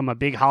before I become a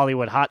big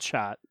Hollywood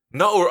hotshot.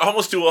 No, we're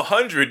almost to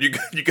 100.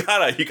 You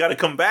gotta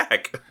come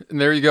back. And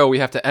there you go. We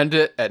have to end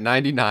it at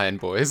 99,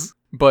 boys.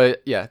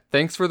 But yeah,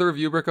 thanks for the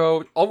review,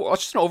 Bricko.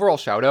 Just an overall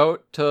shout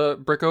out to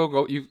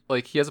Bricko.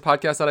 He has a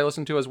podcast that I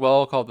listen to as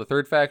well called The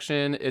Third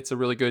Faction. It's a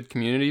really good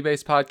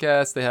community-based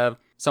podcast. They have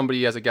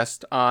somebody as a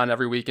guest on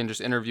every week and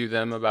just interview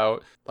them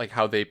about like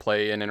how they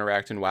play and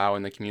interact in WoW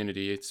in the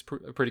community. It's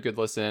a pretty good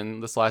listen.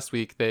 This last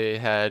week they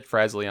had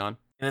Frasley on.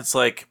 And it's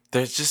like,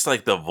 there's just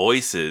like the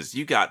voices.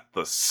 You got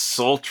the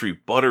sultry,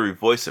 buttery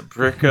voice of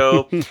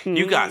Bricko.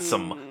 You got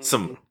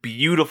some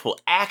beautiful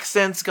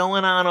accents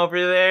going on over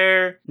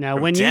there. Now,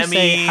 from when Demi. you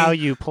say how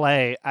you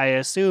play, I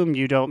assume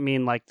you don't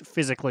mean like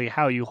physically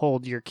how you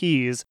hold your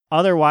keys.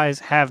 Otherwise,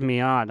 have me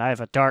on. I have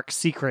a dark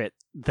secret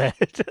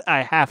that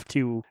I have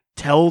to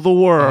tell the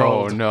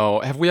world. Oh no.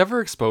 Have we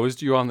ever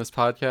exposed you on this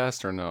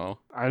podcast or no?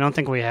 I don't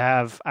think we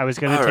have. I was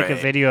going to All take a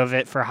right. video of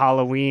it for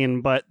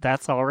Halloween, but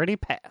that's already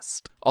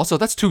passed. Also,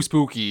 that's too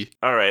spooky.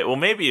 All right, well,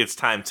 maybe it's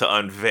time to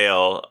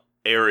unveil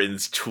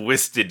Aaron's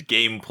twisted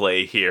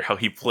gameplay here, how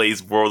he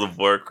plays World of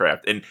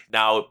Warcraft. And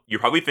now you're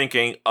probably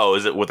thinking, oh,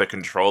 is it with a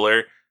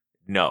controller?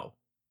 No.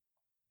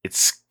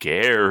 It's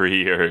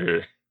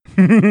scarier.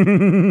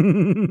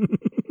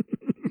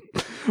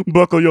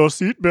 Buckle your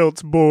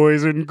seatbelts,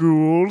 boys and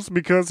ghouls,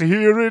 because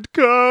here it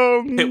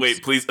comes. Hey,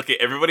 wait, please. Okay,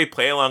 everybody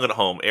play along at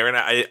home. Aaron,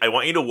 I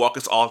want you to walk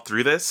us all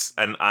through this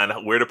and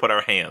on where to put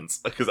our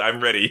hands, because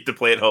I'm ready to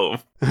play at home.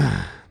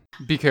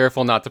 Be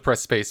careful not to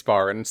press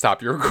spacebar and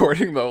stop your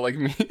recording though, like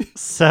me.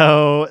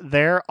 So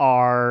there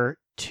are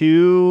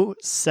two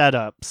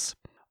setups.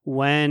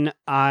 When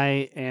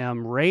I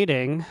am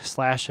raiding /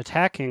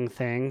 attacking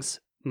things,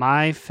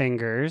 my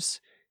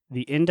fingers,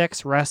 the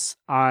index rests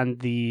on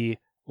the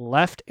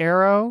left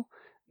arrow,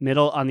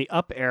 middle on the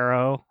up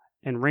arrow,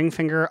 and ring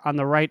finger on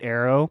the right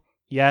arrow.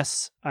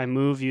 Yes, I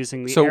move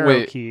using the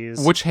arrow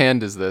keys. Which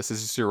hand is this?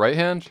 Is this your right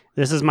hand?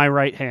 This is my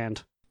right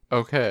hand.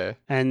 Okay.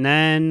 And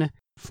then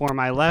for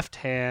my left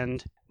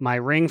hand, my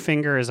ring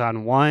finger is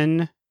on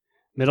 1,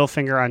 middle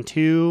finger on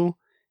 2,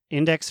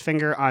 index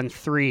finger on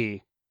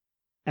 3.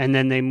 And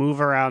then they move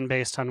around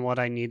based on what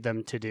I need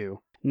them to do.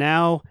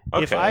 Now,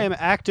 if Okay. I am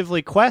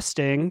actively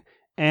questing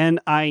and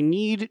I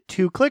need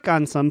to click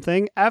on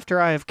something after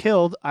I have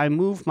killed, I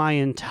move my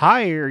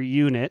entire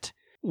unit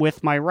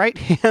with my right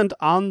hand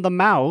on the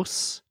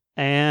mouse,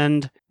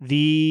 and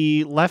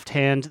the left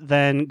hand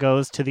then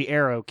goes to the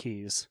arrow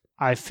keys.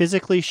 I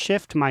physically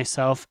shift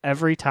myself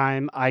every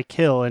time I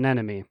kill an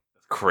enemy.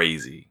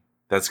 Crazy.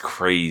 That's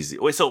crazy.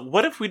 Wait, so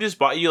what if we just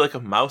bought you like a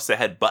mouse that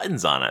had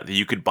buttons on it that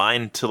you could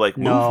bind to like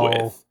move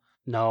with?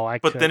 No, I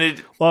But could. then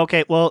it... Well,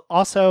 okay. Well,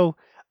 also,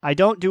 I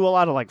don't do a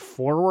lot of like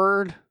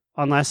forward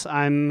unless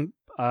I'm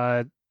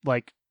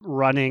like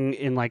running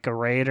in like a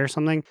raid or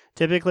something.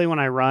 Typically, when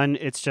I run,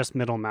 it's just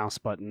middle mouse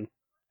button,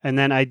 and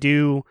then I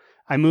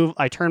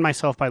turn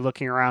myself by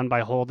looking around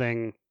by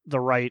holding the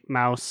right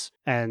mouse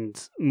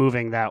and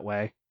moving that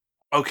way.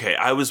 Okay,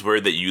 I was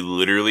worried that you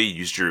literally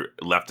used your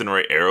left and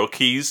right arrow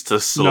keys to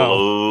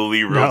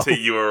slowly rotate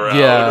you around.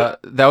 Yeah,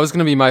 that was going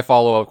to be my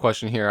follow-up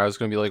question here. I was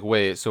going to be like,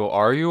 wait, so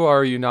are you or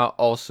are you not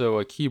also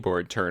a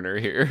keyboard turner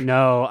here?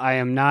 No, I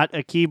am not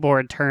a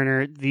keyboard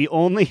turner. The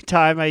only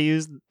time I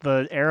use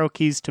the arrow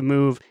keys to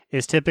move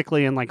is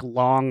typically in like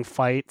long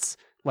fights,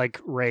 like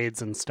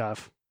raids and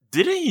stuff.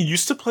 Didn't you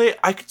used to play?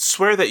 I could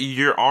swear that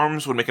your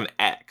arms would make an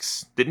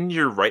X. Didn't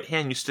your right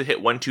hand used to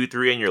hit 1, 2,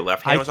 3, and your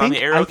left hand was on the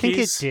arrow I think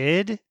keys? it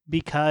did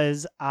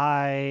because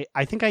I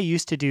think I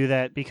used to do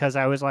that because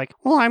I was like,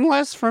 well, I'm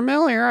less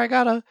familiar. I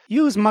gotta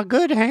use my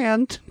good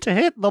hand to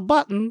hit the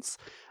buttons.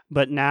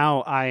 But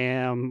now I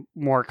am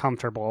more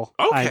comfortable.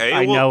 Okay,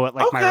 I well, know what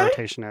like my okay.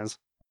 rotation is.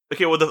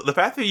 Okay, well, the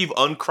fact that you've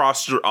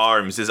uncrossed your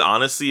arms is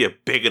honestly a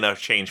big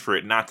enough change for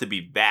it not to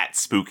be that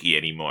spooky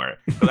anymore.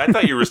 But I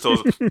thought you were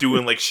still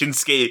doing like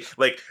Shinsuke,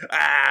 like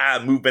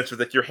movements with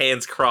like your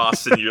hands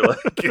crossed and you're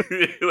like,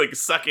 like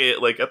suck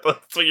it. Like I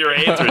thought that's what your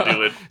hands were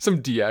doing.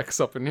 Some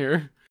DX up in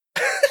here.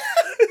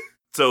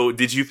 So,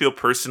 did you feel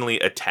personally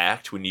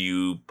attacked when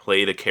you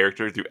played a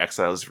character through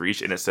Exile's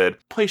Reach and it said,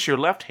 place your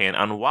left hand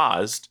on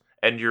WASD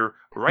and your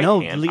right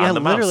hand on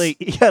the literally,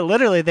 mouse? Yeah,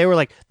 literally, they were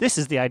like, this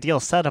is the ideal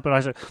setup. And I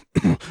was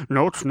like,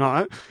 no, it's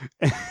not.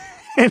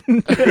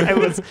 And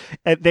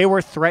they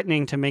were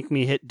threatening to make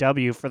me hit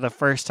W for the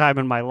first time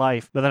in my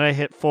life. But then I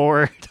hit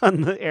forward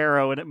on the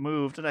arrow and it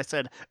moved. And I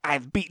said,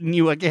 I've beaten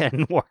you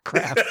again,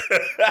 Warcraft.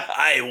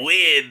 I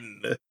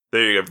win.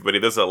 There you go, everybody.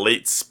 There's a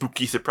late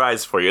spooky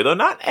surprise for you, though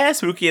not as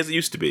spooky as it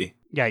used to be.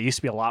 Yeah, it used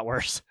to be a lot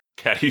worse.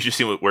 God, you should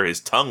see where his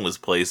tongue was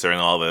placed during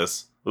all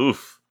this.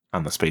 Oof.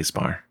 On the space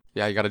bar.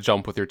 Yeah, you gotta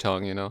jump with your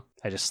tongue, you know?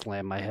 I just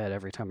slam my head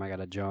every time I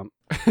gotta jump.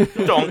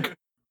 Donk.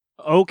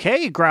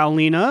 Okay,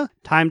 Growlina,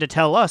 time to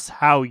tell us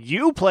how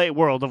you play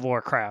World of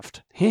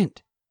Warcraft.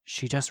 Hint,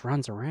 she just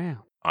runs around.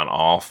 On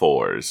all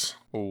fours.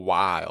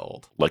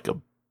 Wild. Like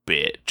a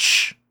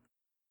bitch.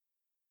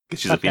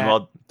 She's Cut a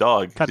female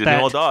dog. Cut She's that. a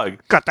female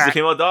dog. Cut She's a that.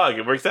 female dog.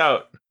 It works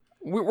out.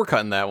 We're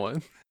cutting that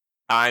one.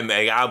 I'm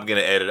gonna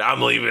edit.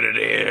 I'm leaving it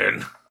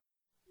in.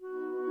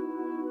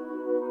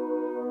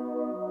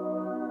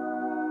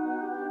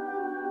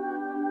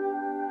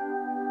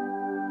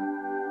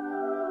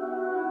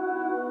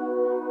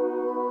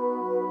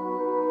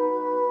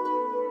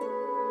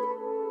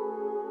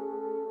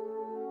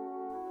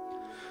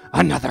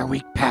 Another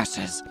week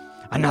passes.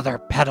 Another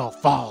petal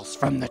falls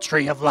from the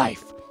tree of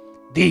life.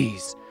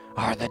 These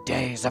are the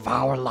days of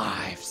our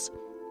lives.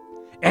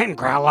 And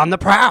Growl on the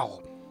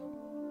prowl.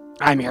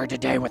 I'm here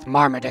today with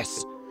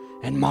Marmatus.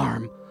 And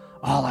Marm,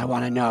 all I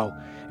want to know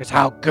is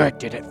how good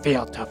did it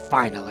feel to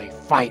finally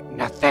fight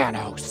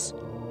Nathanos?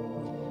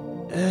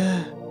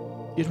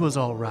 It was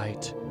all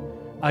right.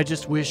 I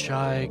just wish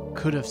I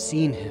could have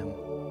seen him.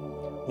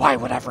 Why,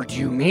 whatever do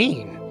you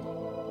mean?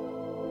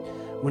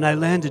 When I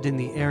landed in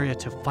the area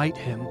to fight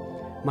him,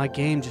 my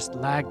game just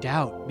lagged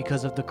out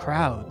because of the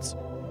crowds,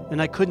 and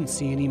I couldn't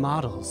see any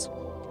models.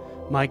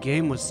 My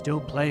game was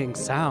still playing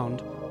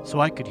sound,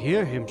 so I could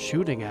hear him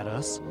shooting at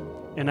us,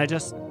 and I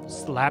just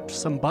slapped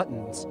some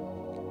buttons.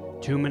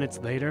 2 minutes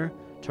later,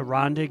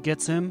 Tyrande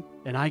gets him,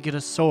 and I get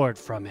a sword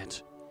from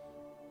it.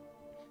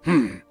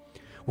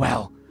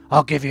 Well,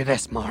 I'll give you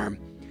this, Marm.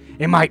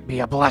 It might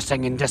be a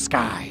blessing in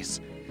disguise.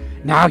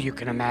 Now you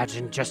can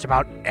imagine just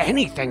about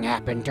anything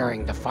happened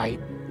during the fight.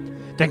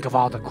 Think of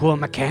all the cool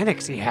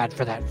mechanics he had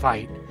for that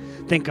fight.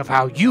 Think of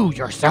how you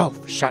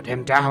yourself shut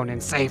him down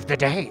and saved the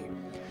day.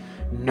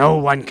 No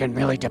one can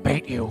really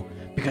debate you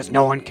because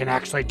no one can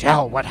actually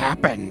tell what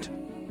happened.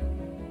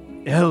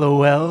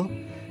 LOL,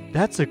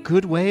 that's a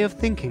good way of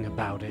thinking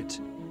about it.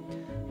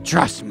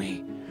 Trust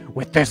me,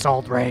 with this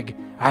old rig,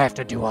 I have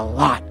to do a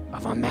lot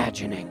of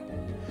imagining.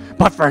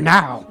 But for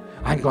now,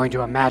 I'm going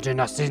to imagine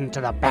us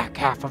into the back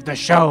half of the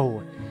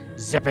show.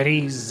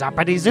 Zippity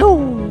zappity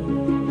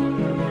zoo!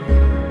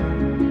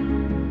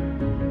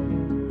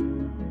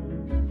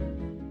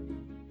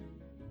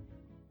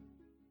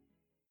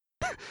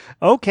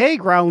 Okay,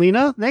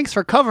 Growlina, thanks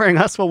for covering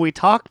us while we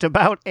talked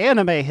about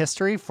anime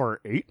history for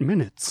 8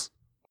 minutes.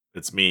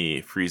 It's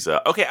me,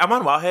 Frieza. Okay, I'm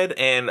on Wowhead,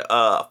 and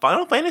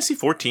Final Fantasy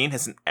XIV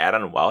has an ad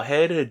on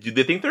Wowhead. Do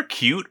they think they're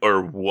cute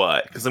or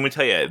what? Because let me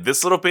tell you,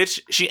 this little bitch,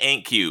 she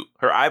ain't cute.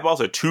 Her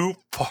eyeballs are too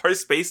far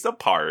spaced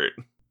apart.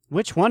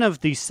 Which one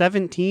of the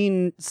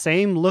 17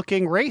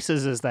 same-looking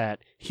races is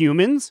that?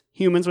 Humans?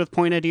 Humans with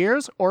pointed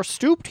ears? Or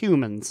stooped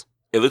humans?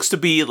 It looks to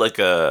be like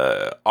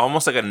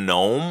almost like a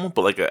gnome,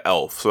 but like an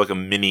elf. So like a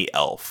mini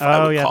elf.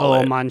 Oh, yeah, the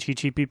little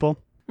Manchichi people.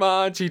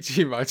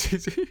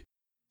 Manchichi.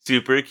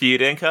 Super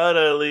cute and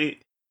cuddly.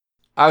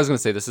 I was going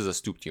to say this is a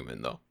stooped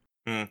human, though.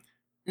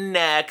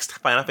 Next,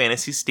 Final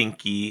Fantasy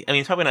Stinky. I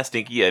mean, it's probably not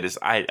stinky. I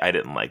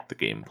didn't like the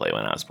gameplay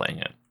when I was playing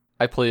it.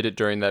 I played it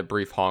during that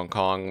brief Hong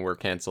Kong we're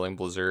canceling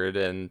Blizzard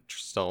and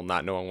still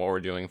not knowing what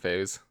we're doing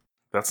phase.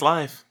 That's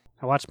life.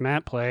 I watched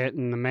Matt play it,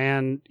 and the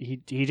man, he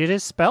did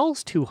his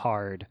spells too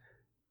hard.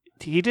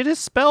 It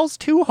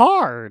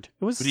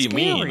was What do you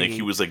scary. mean? Like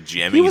he was like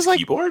jamming his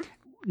keyboard?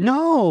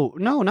 No,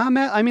 not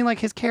Matt. I mean, like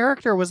his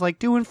character was like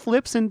doing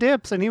flips and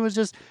dips, and he was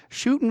just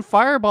shooting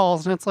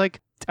fireballs, and it's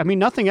like, I mean,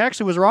 nothing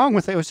actually was wrong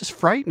with it. It was just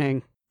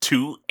frightening.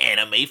 Too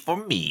anime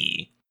for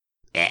me.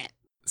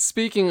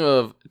 Speaking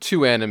of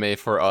too anime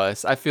for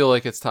us, I feel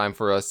like it's time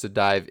for us to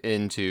dive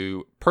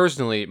into,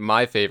 personally,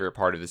 my favorite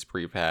part of this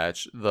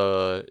pre-patch,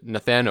 the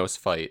Nathanos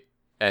fight,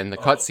 and the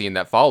cutscene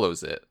that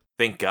follows it.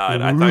 Thank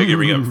God. I thought you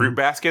were bringing up fruit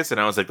baskets, and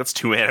I was like, that's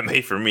too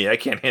anime for me. I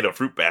can't handle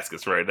fruit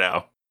baskets right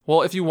now.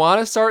 Well, if you want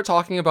to start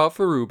talking about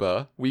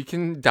Furuba, we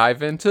can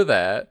dive into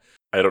that.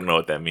 I don't know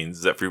what that means.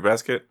 Is that fruit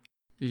basket?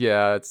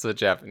 Yeah, it's a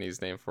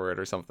Japanese name for it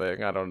or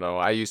something. I don't know.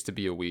 I used to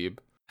be a weeb.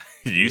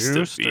 Used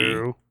to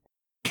be.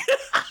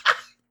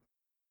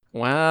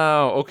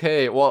 Wow,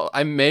 okay. Well,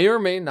 I may or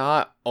may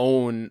not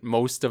own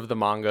most of the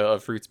manga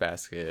of Fruits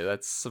Basket.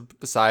 That's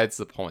besides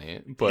the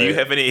point. But Do you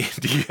have any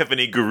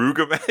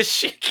Garuga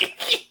Mesh?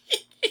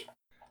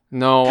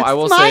 No, I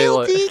will say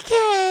like,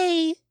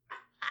 DK!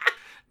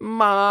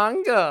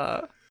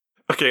 manga.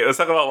 Okay, let's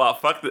talk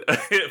about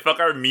fuck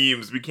our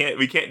memes. We can't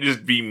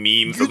just be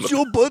memes. Get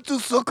your butt to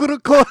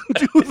SakuraCon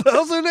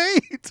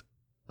 2008!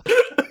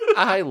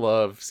 I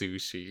love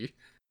sushi.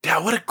 Yeah,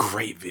 what a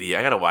great video.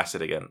 I gotta watch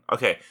it again.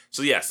 Okay,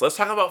 so yes, let's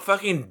talk about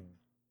fucking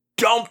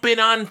dumping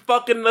on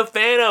fucking the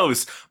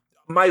Thanos.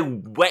 My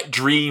wet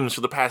dreams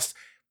for the past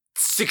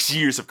 6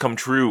 years have come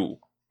true.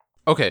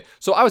 Okay,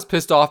 so I was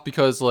pissed off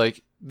because,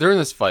 like, during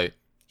this fight,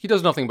 he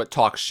does nothing but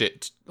talk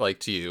shit, like,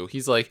 to you.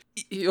 He's like,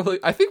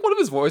 I think one of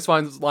his voice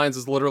lines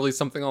is literally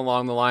something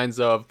along the lines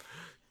of,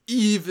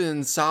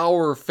 even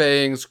Sour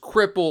Fang's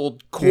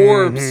crippled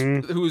corpse,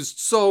 who's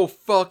so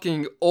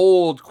fucking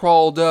old,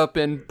 crawled up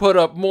and put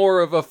up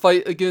more of a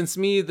fight against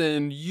me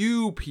than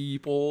you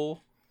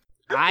people.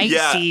 I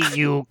see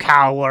you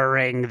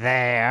cowering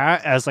there.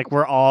 As like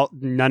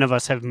none of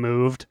us have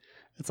moved.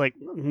 It's like,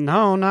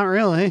 no, not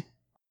really.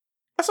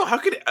 So how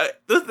could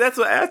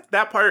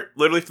that part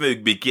literally from the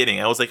beginning?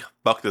 I was like,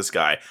 fuck this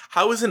guy.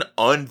 How is an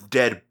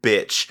undead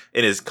bitch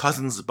in his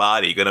cousin's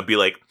body gonna be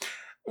like,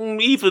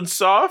 even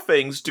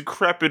Sawfang's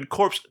decrepit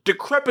corpse?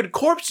 Decrepit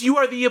corpse? You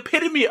are the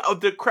epitome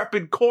of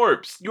decrepit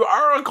corpse. You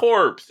are a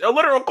corpse, a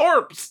literal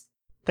corpse.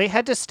 They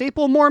had to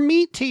staple more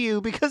meat to you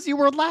because you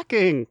were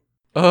lacking.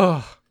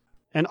 Ugh.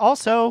 And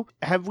also,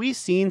 have we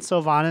seen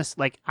Sylvanas,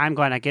 like, I'm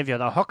going to give you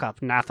the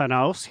hookup,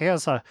 Nathanos.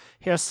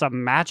 Here's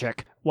some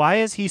magic. Why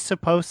is he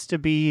supposed to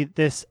be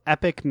this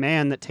epic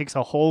man that takes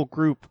a whole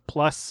group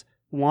plus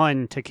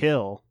one to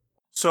kill?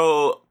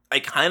 So,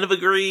 I kind of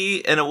agree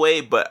in a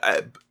way, but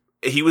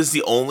he was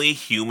the only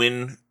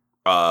human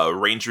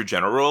ranger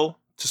general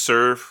to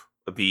serve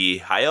the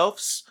High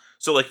Elves.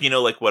 So, like,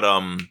 like what,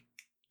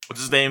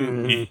 what's his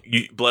name?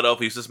 Blood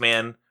Elf, useless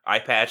man, eye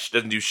patch,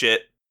 doesn't do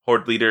shit,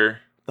 horde leader.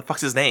 The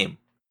fuck's his name?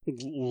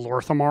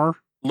 Lorthamar?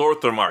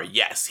 Lorthamar,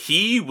 yes.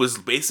 He was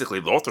basically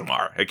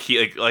Lorthamar.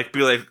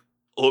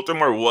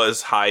 Lorthamar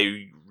was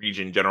High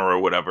Region General or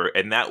whatever,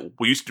 and that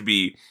used to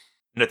be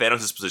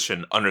Nathanos'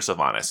 position under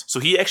Sylvanas. So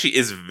he actually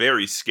is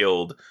very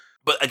skilled.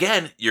 But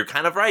again, you're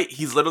kind of right.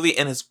 He's literally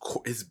in his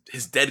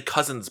dead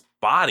cousin's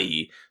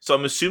body. So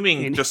I'm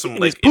assuming just some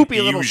his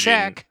poopy little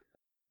shack.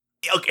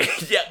 Okay,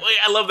 yeah,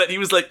 I love that. He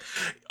was like,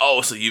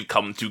 oh, so you've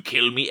come to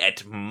kill me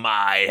at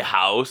my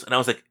house? And I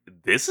was like,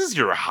 this is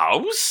your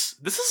house?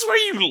 This is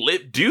where you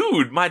live?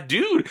 Dude, my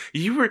dude,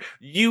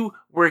 you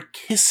were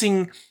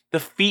kissing the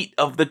feet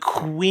of the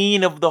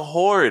queen of the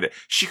horde.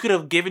 She could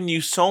have given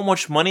you so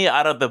much money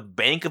out of the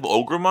bank of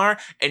Orgrimmar,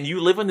 and you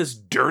live in this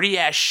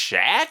dirty-ass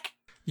shack?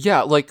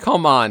 Yeah, like,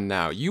 come on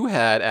now. You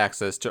had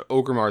access to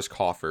Orgrimmar's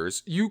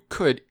coffers. You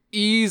could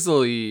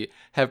easily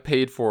have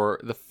paid for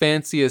the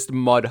fanciest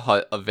mud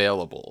hut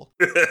available.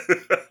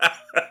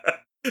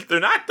 They're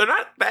not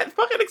that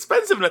fucking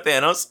expensive,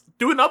 Nathanos.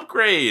 Do an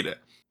upgrade.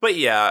 But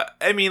yeah,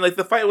 I mean, like,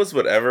 the fight was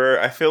whatever.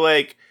 I feel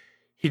like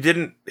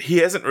he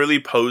hasn't really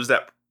posed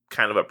that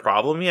kind of a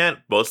problem yet,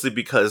 mostly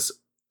because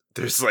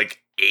there's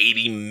like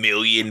 80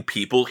 million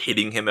people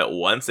hitting him at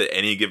once at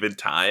any given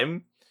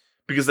time.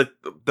 Because like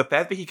the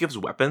fact that he gives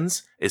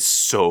weapons is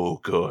so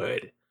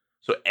good.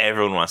 So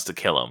everyone wants to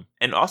kill him.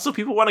 And also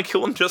people want to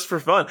kill him just for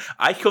fun.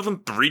 I killed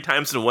him 3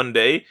 times in one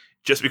day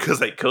just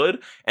because I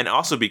could. And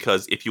also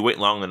because if you wait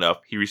long enough,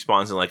 he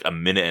respawns in like a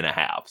minute and a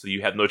half. So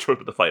you have no choice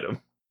but to fight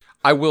him.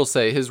 I will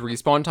say his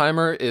respawn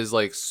timer is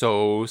like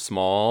so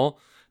small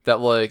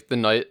that like the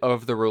night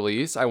of the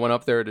release, I went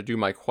up there to do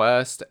my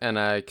quest and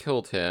I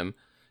killed him.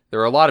 There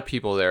were a lot of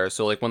people there,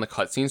 so like when the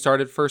cutscene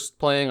started first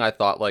playing, I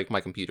thought like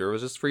my computer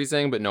was just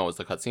freezing, but no, it was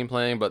the cutscene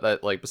playing. But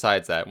that, like,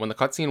 besides that, when the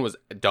cutscene was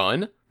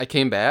done, I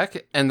came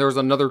back and there was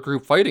another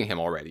group fighting him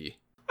already.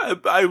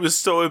 I was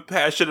so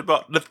impassioned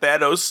about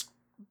Nathanos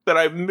that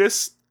I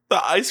missed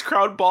the Ice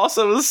Crown boss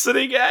I was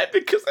sitting at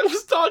because I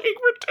was talking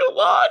for too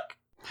long.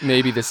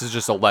 Maybe this is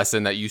just a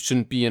lesson that you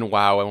shouldn't be in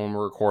WoW when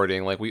we're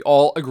recording, like we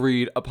all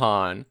agreed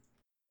upon.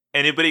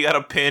 Anybody got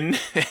a pin?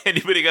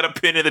 Anybody got a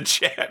pin in the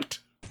chat?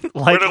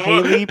 Like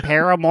Haley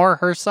Paramore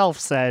herself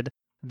said,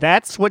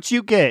 that's what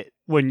you get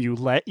when you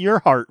let your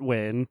heart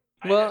win.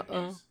 Well,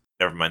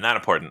 never mind, not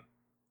important.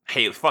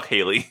 Hey, fuck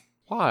Haley.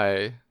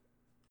 Why?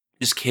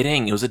 Just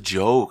kidding. It was a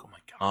joke. Oh my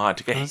god,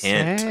 take a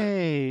hint.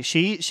 Hey,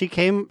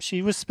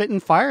 she was spitting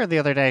fire the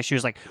other day. She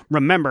was like,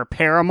 remember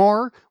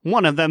Paramore?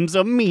 One of them's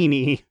a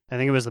meanie. I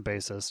think it was the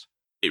bassist.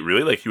 It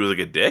really? Like he was like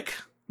a dick?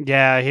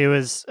 Yeah, he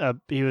was a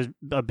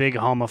big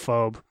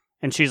homophobe.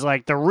 And she's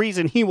like, the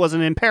reason he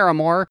wasn't in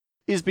Paramore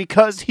is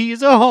because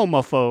he's a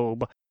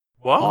homophobe.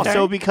 Well,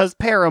 also because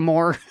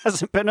Paramore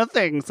hasn't been a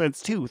thing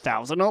since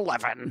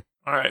 2011.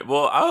 All right,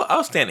 well,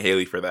 I'll stand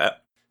Haley for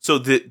that. So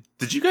did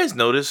you guys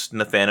notice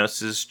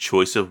Nathanos'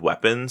 choice of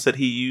weapons that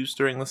he used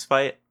during this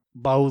fight?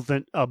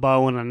 A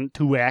bow and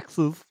 2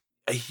 axes.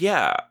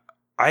 Yeah,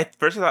 I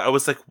thought I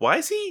was like, why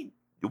is he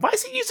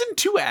using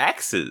 2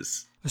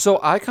 axes? So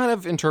I kind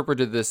of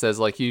interpreted this as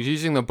like he's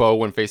using the bow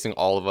when facing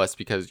all of us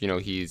because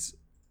he's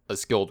a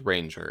skilled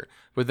ranger.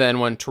 But then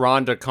when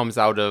Tyrande comes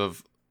out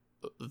of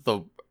the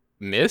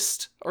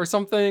mist or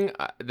something,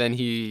 then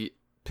he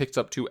picks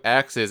up 2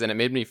 axes, and it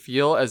made me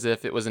feel as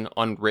if it was an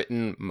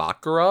unwritten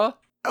Makara.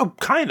 Oh,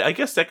 kind of. I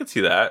guess I could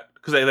see that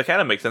because that kind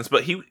of makes sense.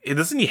 But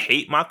doesn't he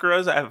hate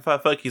Makaras? I feel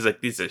like he's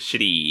like, these are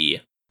shitty.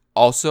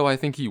 Also, I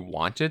think he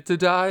wanted to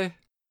die.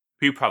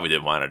 He probably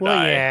didn't want to Well,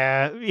 die.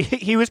 yeah,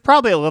 he was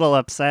probably a little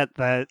upset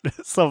that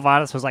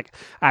Sylvanas was like,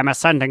 I'm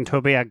ascending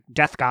to be a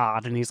death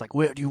god. And he's like,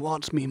 where do you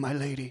want me, my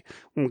lady?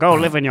 Go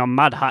live in your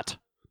mud hut.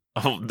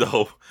 Oh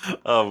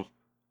no.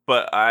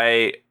 But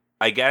I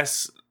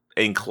guess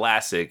in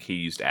Classic he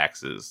used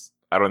axes.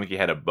 I don't think he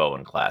had a bow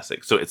in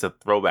Classic, so it's a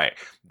throwback.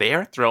 They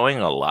are throwing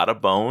a lot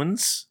of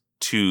bones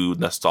to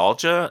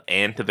nostalgia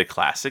and to the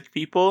Classic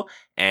people,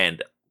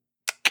 and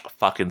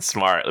fucking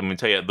smart. Let me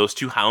tell you, those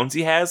 2 hounds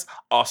he has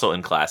also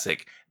in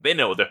Classic. They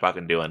know what they're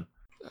fucking doing.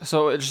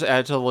 So it just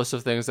adds to the list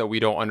of things that we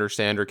don't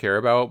understand or care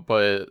about,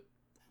 but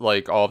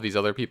like all of these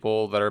other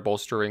people that are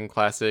bolstering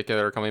Classic and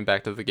that are coming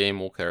back to the game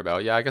will care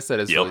about. Yeah, I guess that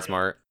is really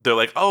smart. They're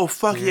like, oh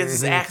fuck, he has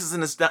his axes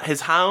and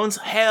his hounds.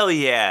 Hell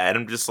yeah! And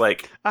I'm just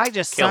like, I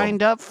just kill 'em.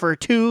 signed up for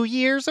 2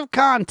 years of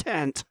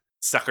content.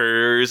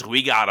 Suckers,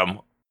 we got him.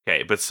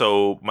 Okay, but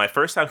so my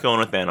first time killing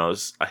with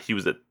Thanos, he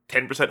was at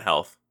 10%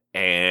 health,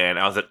 and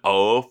I was like,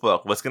 oh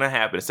fuck, what's gonna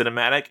happen?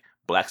 Cinematic,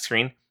 black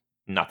screen,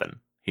 nothing.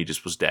 He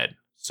just was dead.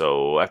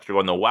 So after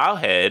going to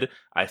Wowhead,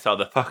 I saw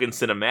the fucking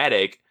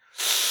cinematic.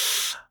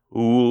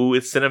 Ooh,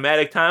 it's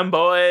cinematic time,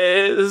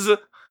 boys.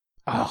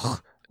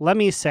 Ugh. Let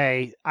me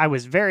say, I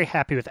was very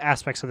happy with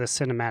aspects of this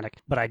cinematic,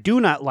 but I do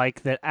not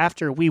like that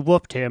after we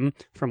whooped him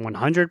from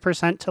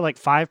 100% to like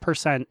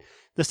 5%,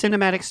 the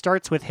cinematic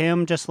starts with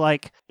him just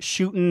like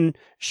shooting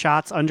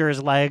shots under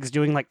his legs,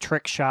 doing like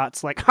trick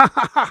shots, like, ha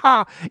ha ha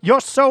ha,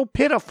 you're so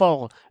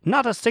pitiful.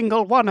 Not a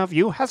single one of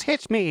you has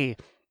hit me.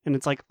 And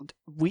it's like,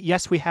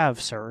 yes, we have,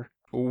 sir.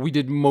 We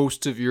did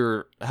most of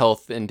your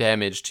health and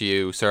damage to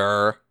you,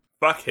 sir.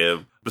 Fuck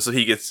him. But so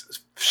he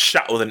gets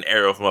shot with an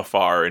arrow from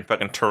afar, and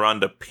fucking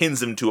Tyrande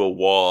pins him to a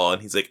wall,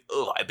 and he's like,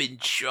 oh, I've been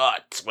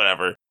shot,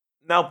 whatever.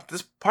 Now,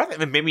 this part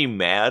that made me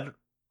mad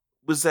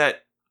was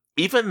that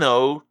even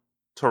though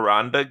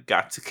Tyrande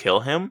got to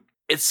kill him,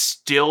 it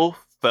still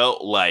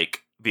felt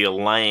like the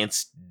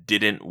Alliance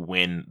didn't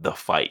win the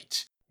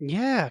fight.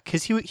 Yeah,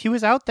 because he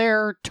was out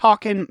there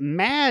talking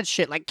mad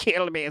shit, like,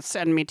 kill me and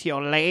send me to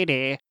your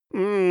lady.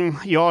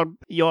 You're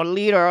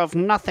leader of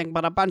nothing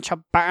but a bunch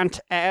of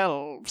burnt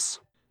elves.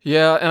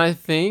 Yeah, and I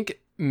think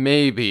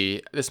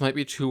maybe, this might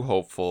be too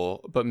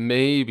hopeful, but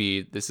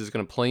maybe this is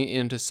going to play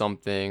into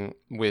something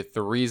with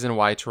the reason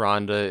why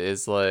Tyrande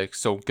is like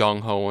so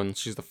gung-ho and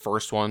she's the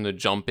first one to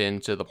jump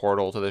into the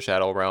portal to the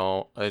Shadow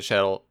Realm, the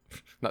Shadow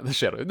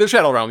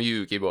Realm, you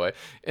Yuki boy,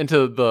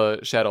 into the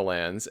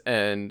Shadowlands,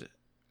 and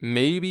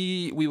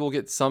maybe we will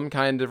get some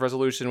kind of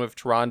resolution with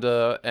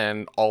Tyrande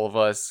and all of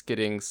us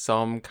getting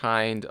some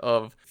kind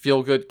of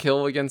feel-good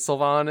kill against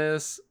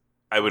Sylvanas.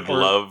 I would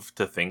love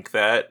to think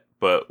that,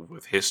 but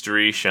with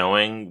history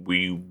showing,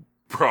 we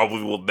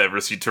probably will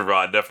never see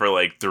Tyrande for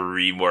like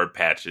 3 more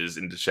patches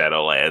into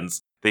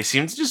Shadowlands. They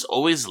seem to just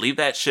always leave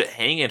that shit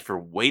hanging for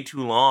way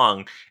too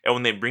long, and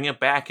when they bring it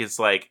back, it's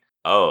like,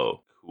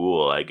 oh,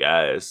 cool, I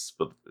guess.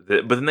 But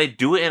then they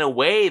do it in a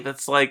way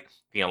that's like,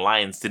 the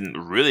Alliance didn't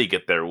really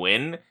get their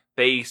win.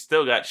 They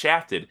still got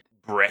shafted.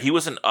 He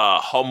wasn't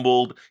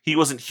humbled. He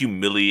wasn't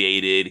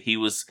humiliated. He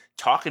was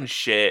talking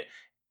shit,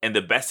 and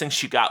the best thing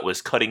she got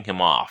was cutting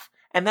him off.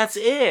 And that's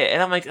it.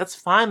 And I'm like, that's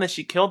fine that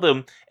she killed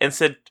him and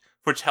said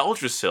for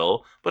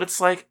Teldrassil, but it's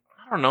like,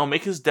 I don't know,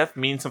 make his death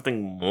mean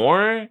something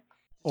more?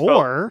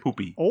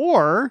 Poopy.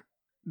 Or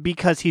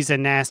because he's a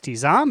nasty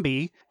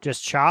zombie,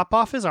 just chop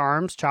off his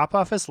arms, chop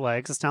off his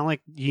legs. It's not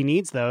like he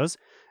needs those.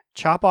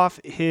 Chop off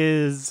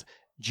his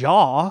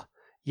jaw.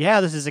 Yeah,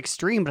 this is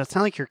extreme, but it's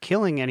not like you're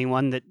killing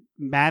anyone that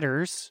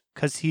matters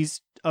because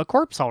he's a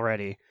corpse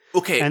already.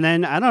 Okay. And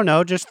then, I don't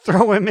know, just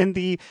throw him in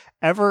the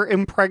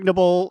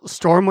ever-impregnable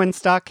Stormwind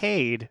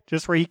Stockade,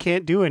 just where he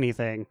can't do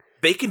anything.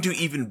 They can do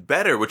even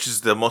better, which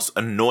is the most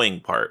annoying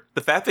part.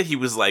 The fact that he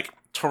was like,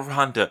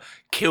 Tyrande,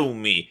 kill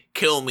me,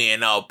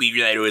 and I'll be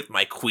reunited with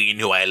my queen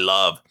who I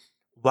love.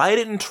 Why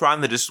didn't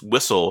Tyrande just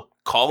whistle,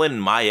 call in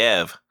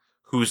Maiev,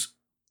 whose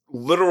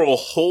literal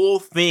whole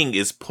thing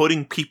is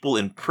putting people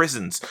in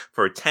prisons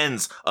for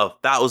tens of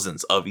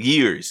thousands of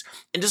years,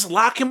 and just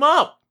lock him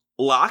up?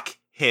 Lock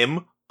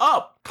him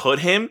up. Put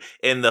him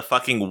in the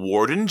fucking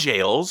warden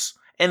jails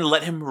and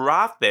let him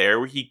rot there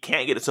where he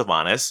can't get to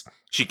Sylvanas.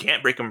 She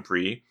can't break him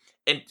free.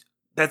 And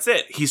that's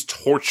it. He's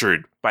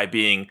tortured by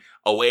being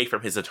away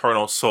from his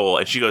eternal soul.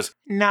 And she goes,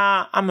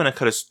 nah, I'm going to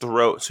cut his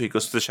throat so he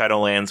goes to the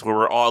Shadowlands where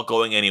we're all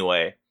going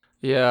anyway.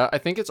 Yeah, I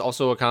think it's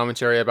also a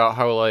commentary about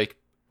how, like,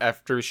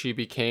 after she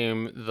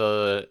became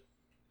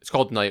it's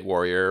called Night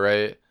Warrior,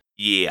 right?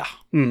 Yeah.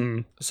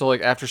 Mm-hmm. So,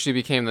 like, after she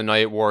became the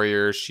Night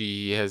Warrior,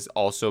 she has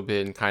also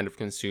been kind of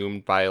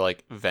consumed by,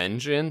 like,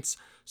 vengeance.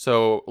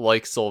 So,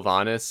 like,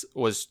 Sylvanas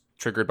was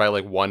triggered by,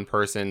 like, one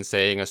person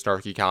saying a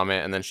snarky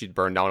comment, and then she'd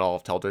burn down all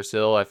of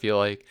Teldrassil. I feel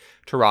like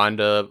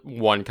Tyrande,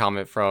 one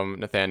comment from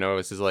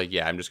Nathanos is like,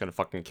 yeah, I'm just gonna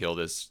fucking kill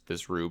this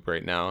Rube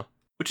right now.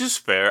 Which is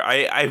fair.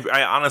 I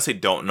honestly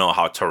don't know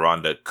how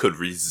Tyrande could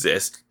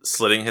resist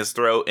slitting his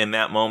throat in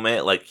that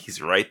moment. Like,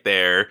 he's right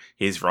there.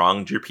 He's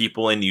wronged your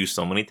people and you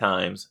so many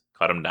times.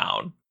 Cut him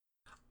down.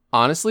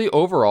 Honestly,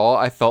 overall,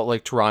 I felt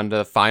like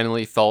Tyrande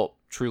finally felt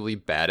truly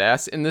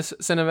badass in this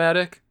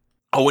cinematic.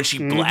 Oh, when she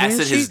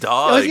blasted his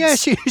Oh, dogs. yeah,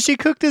 she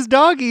cooked his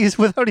doggies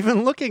without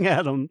even looking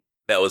at them.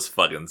 That was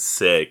fucking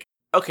sick.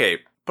 Okay,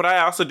 but I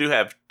also do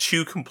have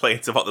 2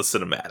 complaints about the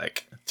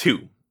cinematic.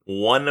 2.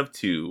 1 of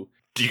 2.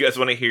 Do you guys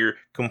want to hear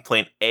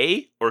complaint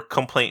A or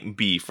complaint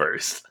B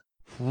first?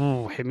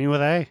 Ooh, hit me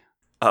with A.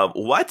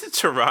 Why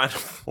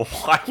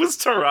was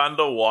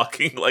Tyrande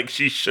walking like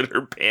she shit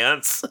her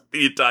pants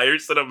the entire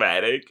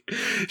cinematic?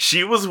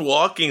 She was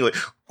walking like,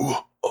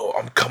 oh,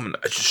 I'm coming.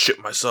 I just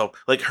shit myself.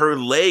 Like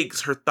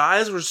her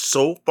thighs were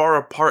so far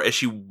apart as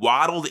she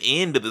waddled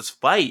into this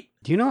fight.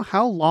 Do you know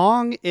how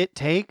long it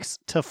takes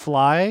to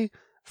fly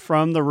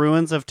from the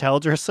ruins of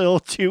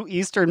Teldrassil to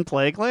Eastern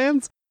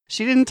Plaguelands?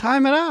 She didn't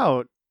time it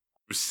out.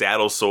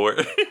 Saddle sore.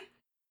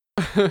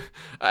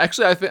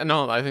 Actually,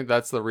 I think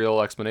that's the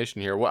real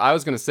explanation here. What I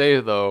was gonna say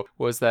though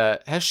was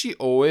that has she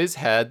always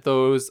had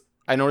those?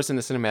 I noticed in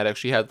the cinematic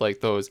she had like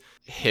those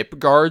hip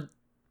guard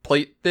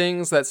plate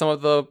things that some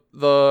of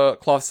the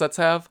cloth sets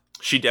have.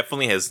 She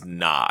definitely has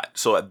not.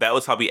 So that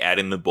was probably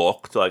adding the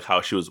bulk to like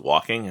how she was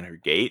walking and her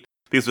gait.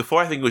 Because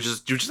before I think it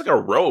was just like a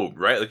robe,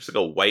 right? Like just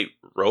like a white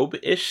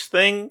robe-ish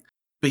thing.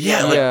 But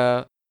yeah,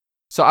 yeah.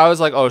 So I was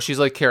like, oh, she's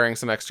like carrying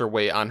some extra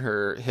weight on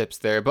her hips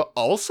there. But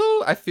also,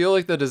 I feel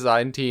like the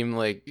design team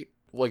like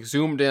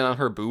zoomed in on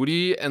her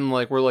booty and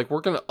like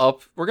we're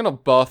gonna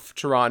buff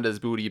Tyrande's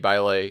booty by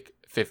like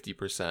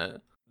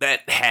 50%.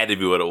 That had to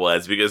be what it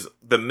was, because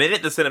the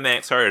minute the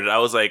cinematic started, I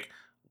was like,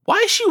 why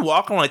is she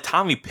walking like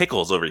Tommy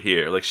Pickles over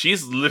here? Like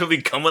she's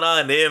literally coming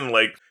on in,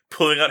 like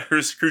pulling out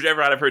her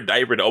screwdriver out of her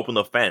diaper to open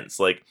the fence.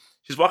 Like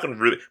she's walking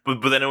really,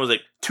 but then it was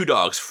like 2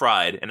 dogs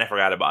fried, and I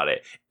forgot about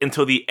it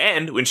until the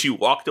end when she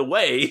walked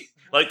away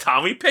like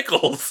Tommy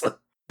Pickles.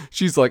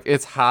 She's like,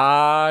 it's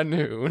high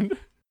noon.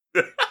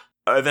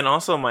 Then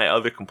also my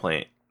other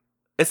complaint.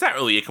 It's not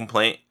really a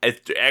complaint.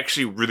 It's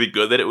actually really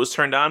good that it was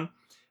turned on.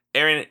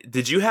 Aaron,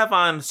 did you have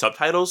on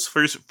subtitles for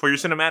your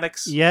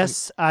cinematics?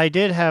 Yes, I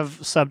did have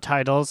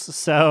subtitles,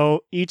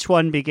 so each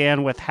one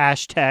began with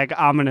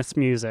 #ominous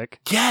music.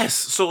 Yes.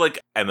 So like,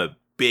 I'm a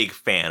big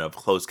fan of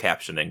closed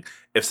captioning.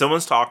 If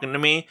someone's talking to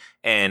me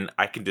and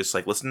I can just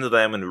like listen to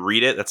them and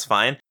read it, that's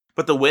fine.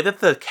 But the way that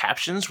the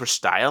captions were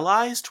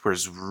stylized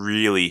was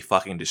really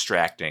fucking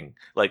distracting.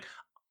 Like,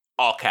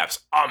 all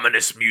caps,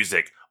 ominous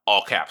music,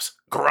 all caps,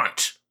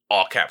 grunt,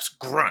 all caps,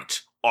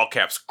 grunt, all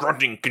caps,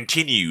 grunting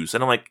continues.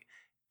 And I'm like,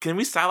 can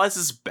we stylize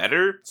this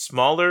better?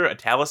 Smaller,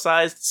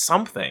 italicized,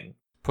 something.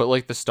 Put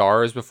like the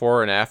stars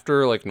before and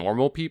after, like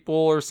normal people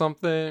or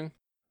something.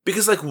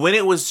 Because like when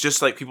it was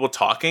just like people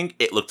talking,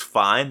 it looked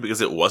fine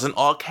because it wasn't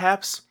all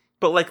caps.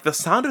 But like the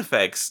sound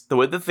effects, the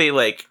way that they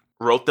like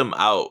wrote them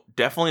out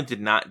definitely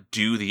did not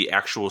do the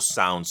actual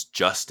sounds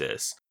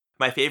justice.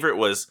 My favorite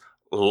was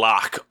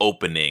lock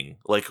opening.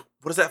 Like,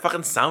 what does that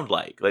fucking sound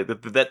like? Like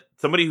that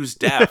somebody who's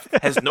deaf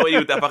has no idea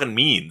what that fucking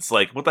means.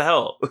 Like, what the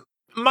hell?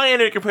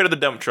 Minor compared to the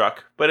dump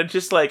truck, but it's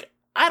just like,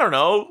 I don't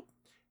know.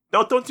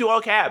 Don't do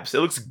all caps. It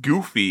looks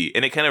goofy,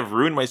 and it kind of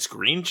ruined my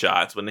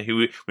screenshots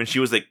when she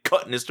was like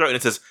cutting his throat, and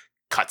it says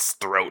cuts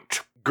throat,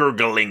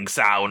 gurgling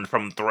sound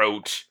from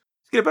throat.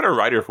 Let's get a better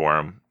writer for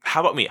him. How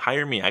about me?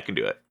 Hire me. I can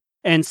do it.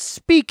 And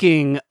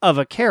speaking of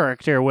a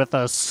character with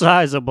a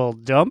sizable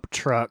dump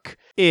truck,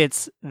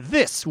 it's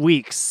this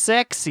week's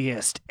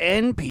sexiest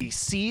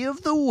NPC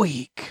of the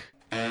week.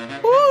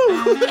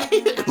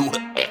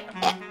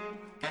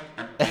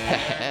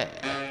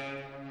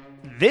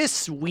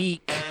 This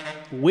week,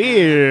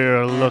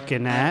 we're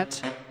looking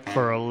at,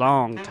 for a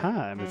long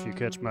time, if you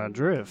catch my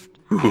drift,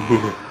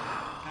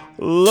 local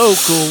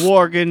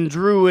Worgen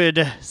druid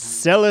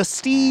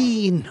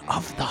Celestine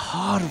of the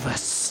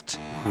Harvest.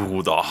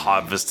 Ooh, the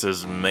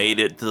harvesters made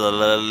it to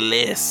the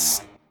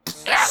list.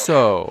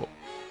 So,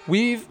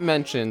 we've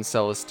mentioned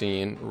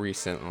Celestine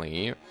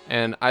recently,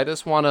 and I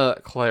just want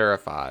to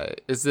clarify.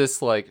 Is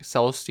this like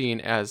Celestine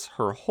as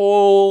her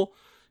whole?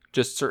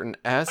 Just certain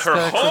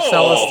aspects of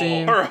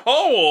Celestine? Her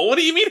whole? What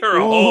do you mean her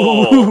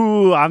whole?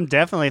 Ooh, I'm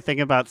definitely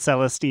thinking about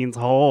Celestine's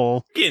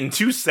hole. Getting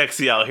too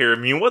sexy out here. I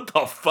mean, what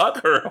the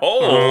fuck? Her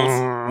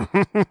holes?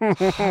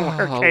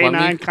 Her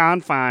canine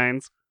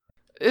confines.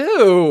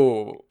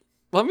 Ew.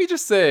 Let me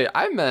just say,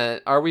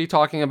 are we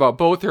talking about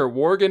both her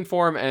Worgen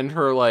form and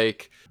her,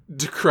 like,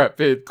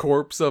 decrepit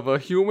corpse of a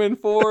human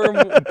form?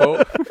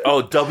 Both?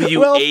 Oh,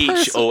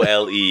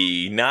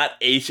 WHOLE, not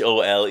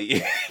HOLE.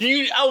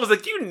 I was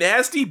like, you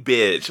nasty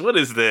bitch. What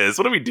is this?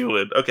 What are we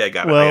doing? Okay, I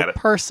got it. Well,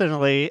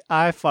 personally,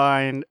 I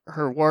find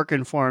her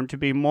Worgen form to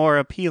be more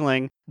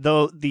appealing,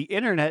 though the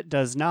internet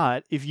does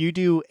not. If you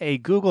do a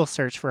Google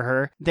search for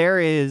her, there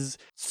is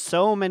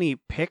so many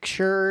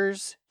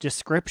pictures,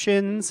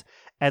 descriptions,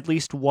 at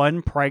least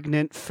one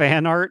pregnant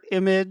fan art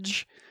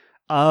image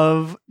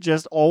of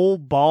just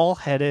old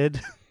ball-headed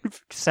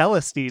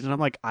Celestine, and I'm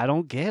like, I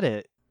don't get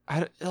it.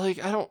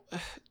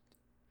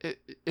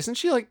 Isn't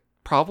she like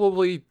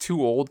probably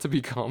too old to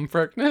become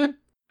pregnant?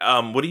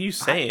 What are you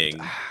saying?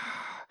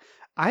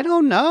 I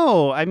don't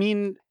know. I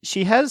mean,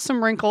 she has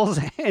some wrinkles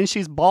and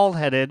she's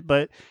bald-headed,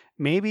 but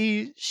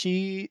maybe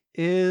she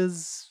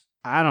is.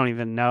 I don't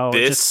even know.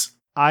 This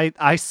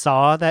I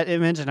saw that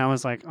image and I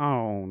was like,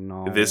 oh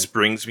no. This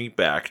brings me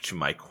back to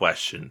my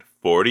question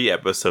 40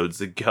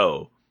 episodes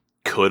ago.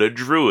 Could a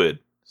druid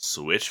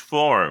switch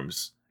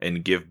forms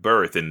and give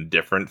birth in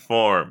different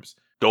forms?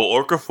 Go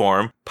orca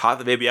form, pop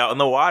the baby out in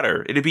the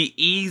water. It'd be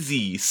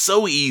easy,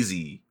 so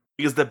easy.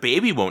 Because the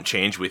baby won't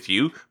change with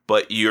you,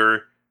 but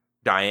your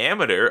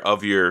diameter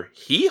of your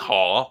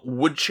hee-haw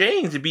would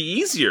change. It'd be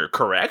easier,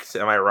 correct?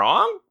 Am I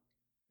wrong?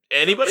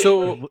 Anybody?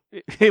 So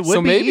it would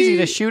so be easy maybe-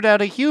 to shoot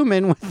out a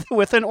human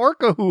with an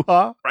orca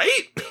hoo-ha.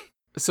 Right?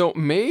 So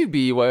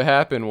maybe what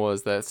happened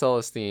was that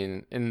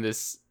Celestine in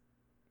this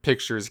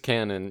picture's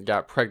canon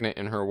got pregnant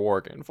in her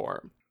Worgen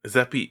form. Is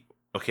that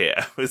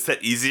is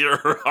that easier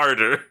or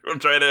harder? I'm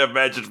trying to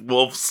imagine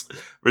wolves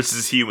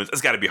versus humans.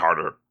 It's got to be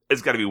harder.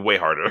 It's got to be way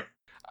harder.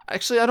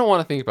 Actually, I don't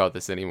want to think about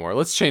this anymore.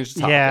 Let's change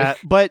the topic. Yeah,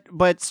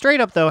 but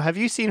straight up though, have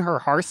you seen her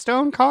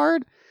Hearthstone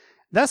card?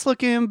 That's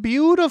looking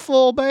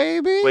beautiful,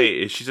 baby.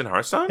 Wait, is she in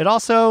Hearthstone? It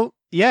also,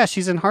 yeah,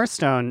 she's in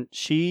Hearthstone.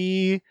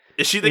 She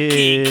Is she the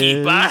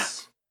keeper?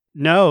 is-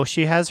 No,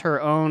 she has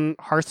her own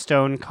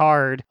Hearthstone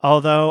card,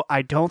 although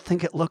I don't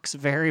think it looks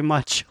very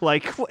much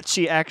like what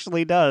she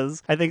actually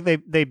does. I think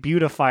they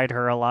beautified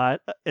her a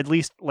lot, at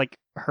least like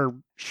her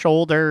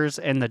shoulders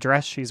and the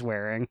dress she's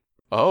wearing.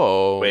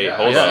 Oh, Wait, yeah,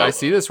 hold yeah, up. I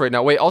see this right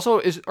now. Wait,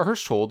 also, are her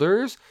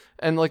shoulders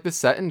and like the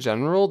set in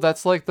general?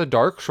 That's like the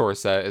Dark Shore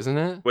set, isn't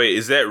it? Wait,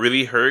 is that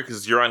really her?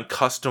 Because you're on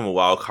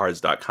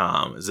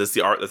customwildcards.com. Is this the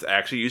art that's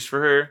actually used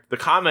for her? The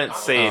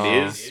comments say it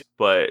is,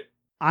 but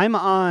I'm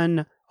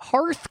on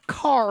Hearth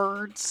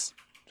Cards.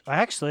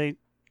 Actually,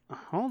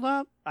 hold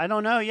up. I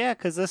don't know. Yeah,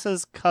 because this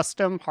is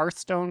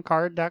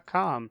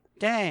customhearthstonecard.com.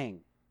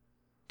 Dang.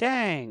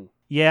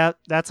 Yeah,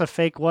 that's a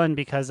fake one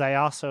because I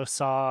also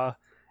saw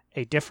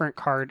a different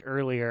card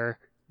earlier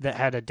that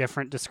had a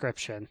different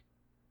description.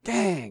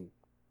 Dang.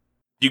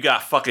 you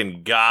got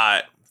fucking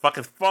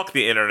fuck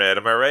the internet.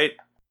 Am I right?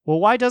 Well,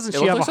 why doesn't It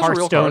she have looks a like such a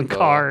real Hearthstone card, though.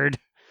 card?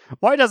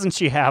 Why doesn't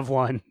she have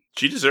one?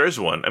 She deserves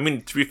one. I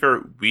mean, to be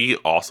fair, we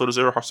also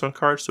deserve a Hearthstone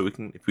card, so if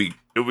we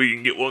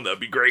can get one, that'd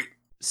be great.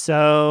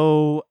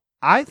 So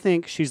I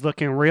think she's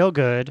looking real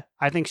good.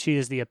 I think she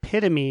is the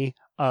epitome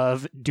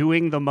of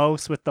doing the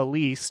most with the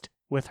least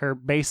with her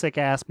basic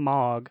ass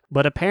Mog.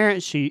 But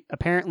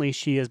apparently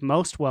she is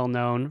most well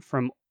known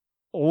from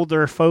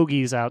older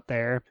fogies out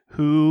there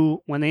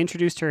who, when they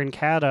introduced her in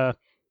Kata,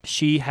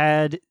 she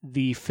had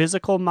the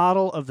physical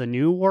model of the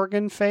new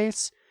Worgen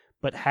face,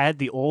 but had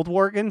the old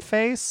Worgen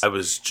face. I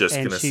was just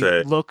And gonna she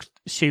say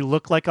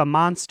looked like a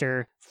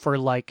monster for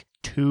like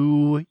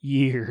 2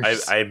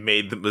 years. I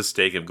made the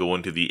mistake of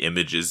going to the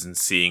images and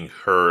seeing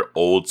her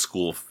old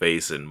school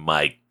face, and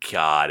my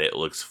god, it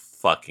looks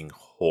fucking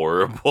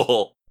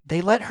horrible.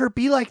 They let her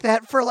be like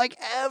that for like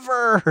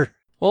ever.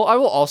 Well, I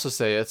will also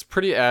say it's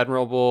pretty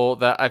admirable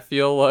that I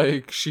feel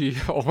like she.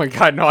 Oh my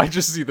god, no! I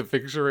just see the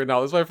picture right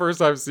now. This is my first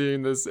time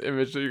seeing this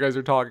image that you guys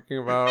are talking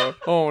about.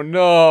 Oh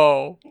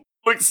no!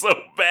 Looks so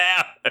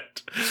bad.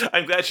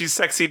 I'm glad she's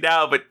sexy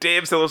now, but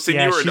damn,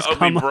 Celestine, you were an she's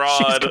ugly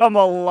broad. She's come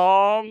a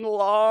long,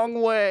 long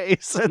way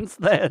since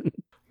then.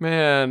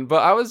 Man,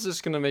 but I was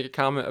just gonna make a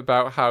comment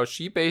about how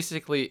she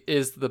basically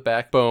is the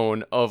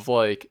backbone of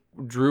like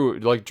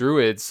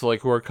druids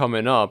like who are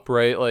coming up,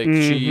 right? Like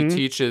she Mhm.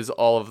 teaches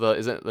all of the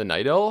isn't it the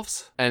night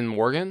elves and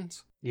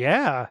Worgens?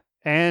 Yeah.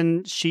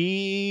 And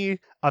she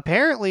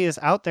apparently is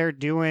out there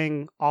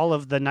doing all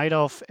of the Night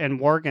Elf and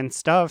Worgen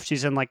stuff.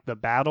 She's in like the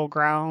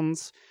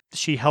battlegrounds.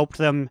 She helped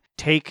them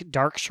take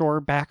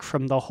Darkshore back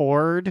from the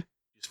Horde.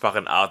 She's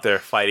fucking out there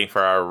fighting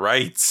for our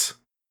rights.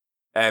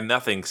 And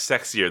nothing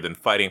sexier than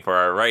fighting for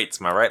our rights,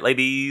 am I right,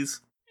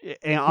 ladies?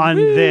 On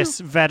Woo. this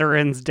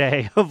Veterans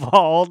Day of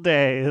all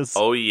days.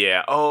 Oh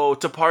yeah. Oh,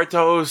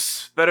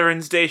 Tapartos.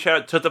 Veterans Day.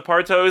 Shout out to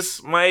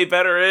Tapartos, my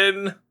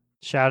veteran.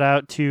 Shout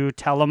out to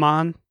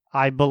Telemon.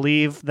 I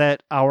believe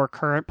that our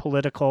current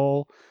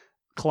political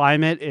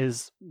climate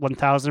is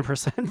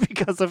 1000%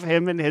 because of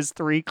him and his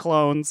 3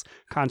 clones'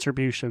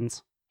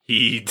 contributions.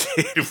 He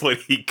did what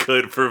he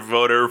could for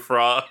voter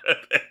fraud, and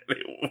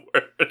it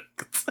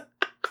worked.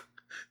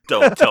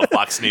 Don't tell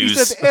Fox He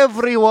News. said,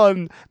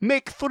 everyone,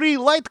 make 3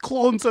 light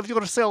clones of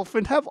yourself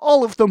and have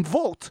all of them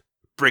vote.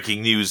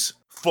 Breaking news: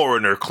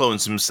 foreigner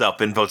clones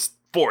himself and votes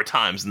 4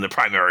 times in the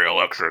primary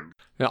election.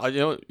 Now, you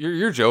know,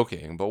 you're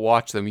joking, but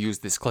watch them use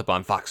this clip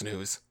on Fox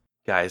News.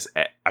 Guys,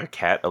 our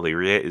cat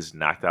Illyria is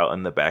knocked out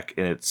in the back,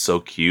 and it's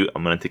so cute.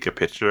 I'm gonna take a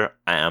picture.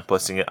 I am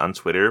posting it on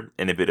Twitter,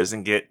 and if it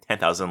doesn't get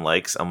 10,000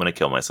 likes, I'm gonna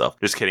kill myself.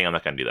 Just kidding. I'm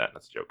not gonna do that.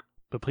 That's a joke.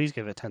 But please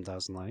give it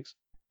 10,000 likes.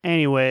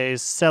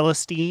 Anyways,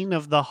 Celestine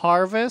of the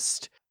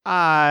Harvest,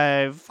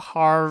 I've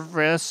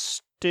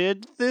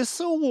harvested this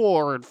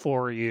award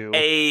for you.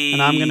 Hey,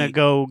 And I'm going to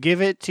go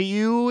give it to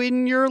you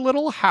in your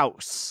little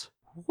house.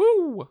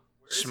 Woo!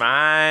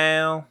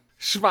 smile.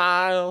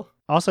 Smile.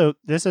 Also,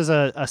 this is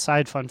a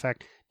side fun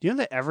fact. Do you know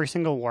that every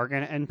single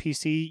Worgen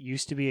NPC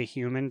used to be a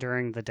human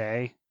during the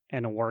day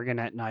and a Worgen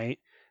at night?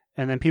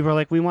 And then people are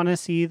like, we want to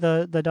see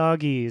the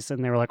doggies.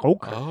 And they were like,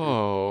 okay.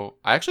 Oh,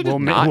 I actually did We'll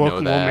not know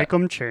we'll that. make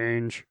them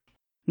change.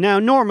 Now,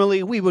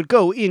 normally we would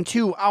go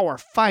into our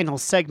final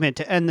segment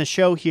to end the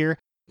show here,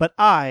 but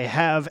I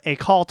have a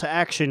call to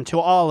action to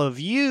all of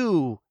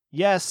you.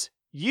 Yes,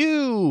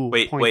 you.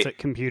 Points at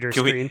computer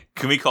screen.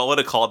 Can we call it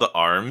a call to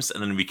arms,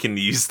 and then we can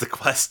use the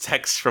quest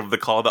text from the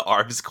call to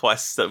arms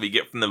quests that we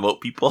get from the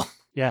Moat people?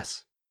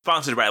 Yes.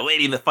 Sponsored by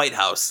Lady in the Fight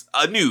House,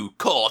 a new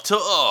call to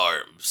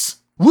arms.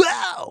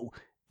 Wow!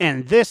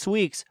 And this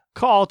week's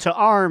call to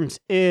arms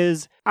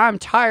is, I'm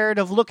tired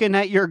of looking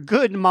at your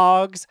good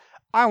mogs.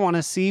 I want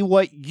to see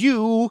what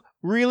you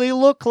really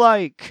look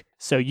like.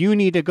 So you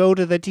need to go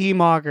to the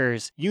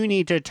T-Moggers. You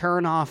need to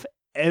turn off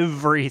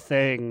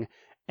everything.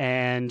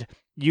 And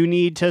you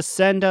need to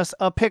send us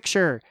a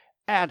picture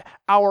at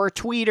our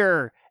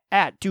tweeter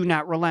at Do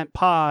Not Relent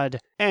Pod.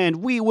 And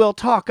we will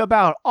talk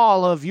about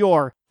all of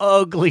your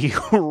ugly,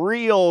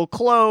 real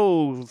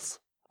clothes.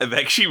 I'm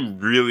actually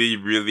really,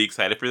 really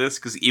excited for this,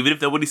 because even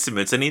if nobody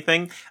submits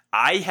anything,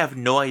 I have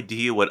no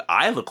idea what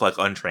I look like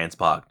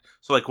untranspogged.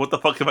 So, like, what the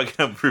fuck am I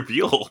going to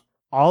reveal?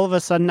 All of a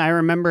sudden, I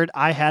remembered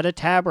I had a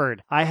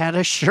tabard. I had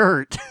a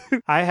shirt.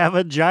 I have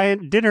a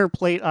giant dinner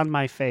plate on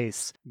my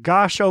face.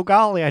 Gosh, oh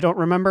golly, I don't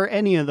remember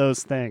any of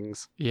those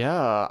things.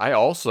 Yeah, I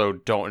also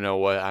don't know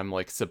what I'm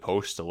like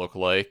supposed to look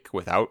like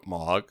without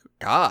Mog.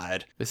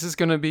 God, this is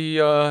gonna be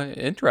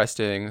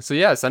interesting. So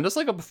yeah, send us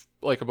like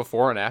a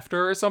before and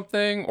after or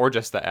something, or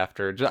just the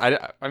after.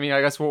 I mean,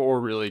 I guess what we're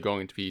really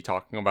going to be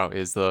talking about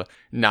is the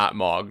not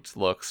mogged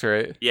looks,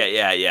 right?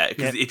 Yeah.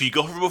 Because if you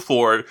go for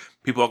before,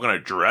 people are gonna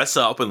dress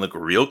up and look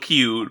real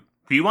cute.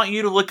 We want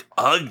you to look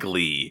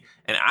ugly,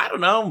 and I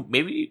don't know.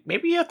 Maybe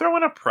you throw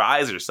in a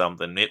prize or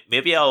something.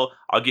 Maybe I'll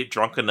get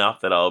drunk enough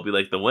that I'll be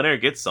like, the winner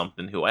gets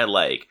something who I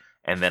like,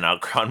 and then I'll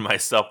crown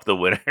myself the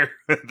winner.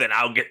 Then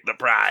I'll get the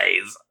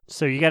prize.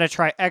 So you gotta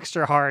try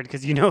extra hard,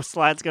 because you know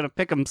Slad's gonna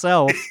pick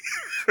himself.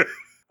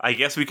 I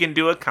guess we can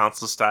do a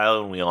council style,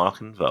 and we all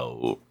can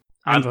vote.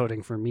 I'm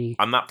voting for me.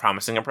 I'm not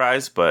promising a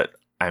prize, but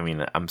I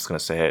mean, I'm just gonna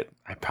say it.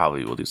 I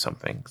probably will do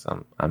something, because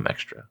I'm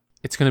extra.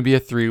 It's gonna be a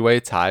 3-way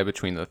tie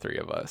between the three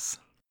of us.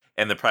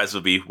 And the prize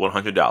will be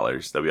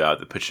 $100 that we have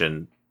to pitch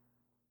in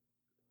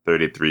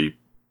 $33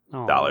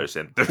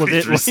 and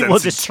 33 cents. We'll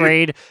just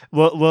trade.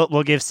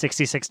 We'll give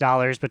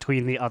 $66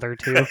 between the other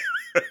two.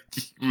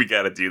 We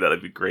gotta do that.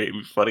 That'd be great.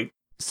 It'd be funny.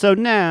 So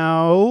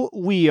now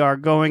we are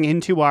going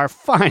into our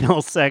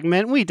final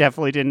segment. We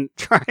definitely didn't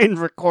try and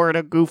record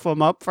a goof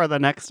 'em up for the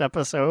next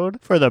episode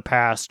for the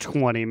past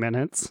 20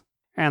 minutes.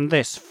 And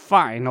this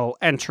final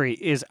entry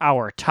is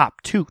our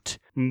top toot,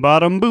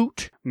 bottom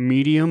boot,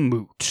 medium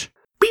moot.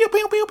 Pew,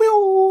 pew, pew,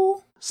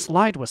 pew.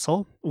 Slide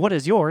whistle, what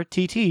is your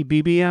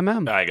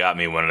TTBBMM? I got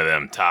me one of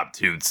them top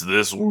toots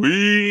this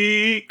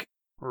week.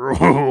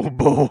 Oh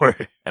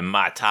boy. And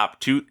my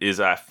top toot is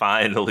I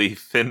finally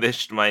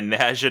finished my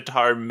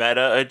Nazjatar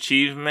meta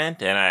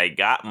achievement, and I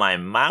got my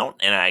mount,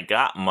 and I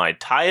got my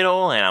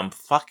title, and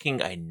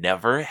I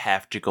never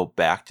have to go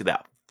back to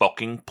that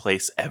fucking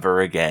place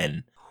ever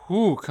again.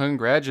 Ooh,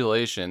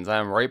 congratulations.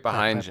 I'm right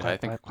behind you.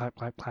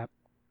 Clap.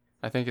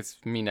 I think it's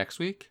me next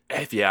week.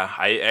 Yeah,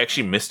 I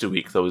actually missed a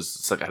week.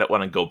 It's like I don't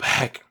want to go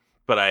back.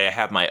 But I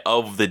have my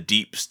Of the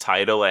Deeps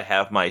title. I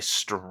have my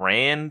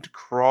Strand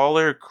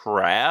Crawler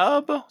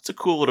Crab. It's a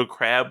cool little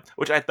crab,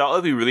 which I thought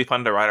would be really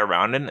fun to ride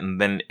around in. And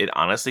then it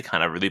honestly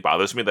kind of really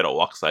bothers me that it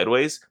walks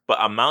sideways. But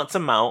a mount's a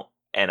mount,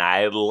 and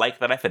I like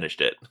that I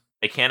finished it.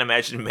 I can't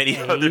imagine many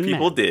other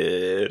people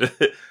did.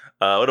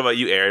 What about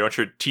you, Aaron? What's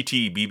your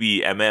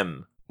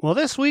TTBBMM? Well,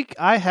 this week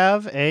I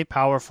have a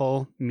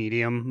powerful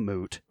medium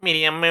moot.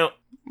 Medium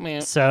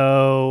moot.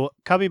 So,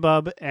 Cubby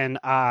Bub and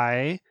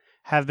I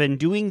have been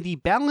doing the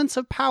Balance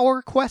of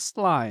Power quest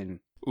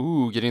line.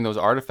 Ooh, getting those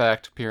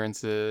artifact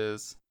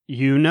appearances.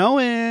 You know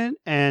it.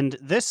 And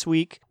this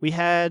week we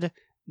had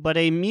but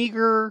a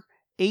meager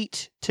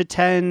 8 to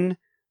 10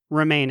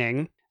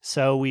 remaining.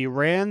 So we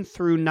ran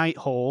through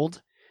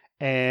Nighthold,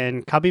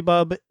 and Cubby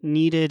Bub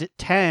needed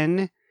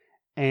 10.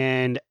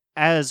 And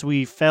as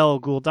we fell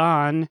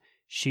Gul'dan,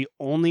 she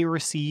only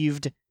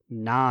received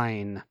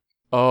 9.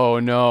 Oh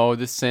no,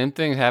 the same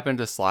thing happened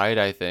to Slide,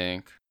 I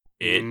think.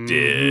 It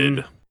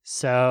did.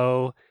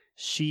 So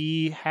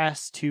she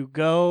has to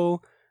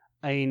go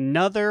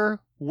another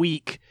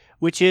week,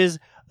 which is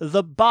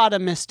the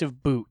bottomest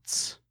of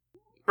boots.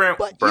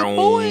 But your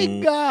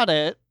boy got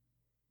it.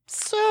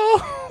 So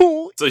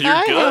you're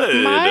I good.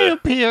 have my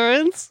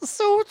appearance,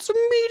 so it's a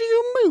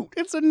medium moot.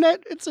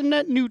 It's a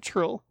net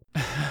neutral.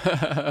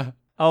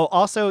 Oh,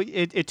 also,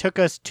 it took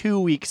us 2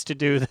 weeks to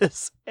do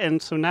this,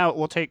 and so now it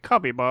will take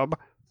Cubby Bub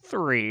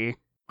 3.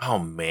 Oh,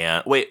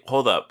 man. Wait,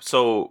 hold up.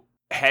 So,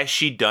 has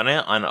she done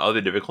it on other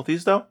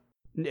difficulties, though?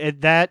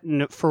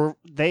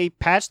 They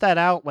patched that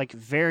out, like,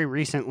 very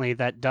recently.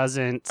 That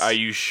doesn't... Are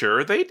you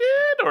sure they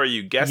did, or are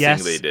you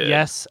guessing they did?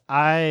 Yes,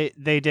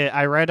 they did.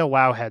 I read a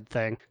Wowhead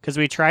thing, because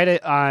we tried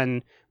it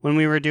on... When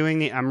we were doing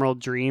the Emerald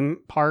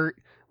Dream part,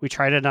 we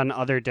tried it on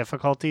other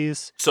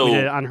difficulties. So we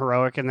did it on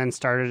Heroic and then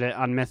started it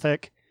on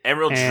Mythic.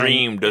 Emerald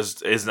Dream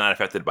is not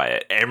affected by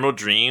it. Emerald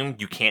Dream,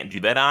 you can't do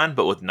that on,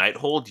 but with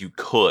Nighthold, you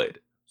could.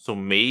 So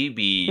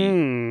maybe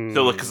Hmm.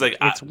 so because like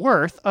it's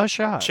worth a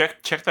shot.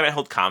 check the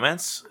Nighthold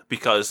comments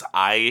because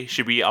I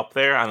should be up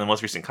there on the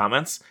most recent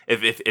comments.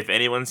 If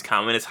anyone's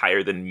comment is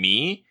higher than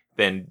me,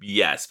 then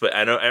yes. But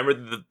I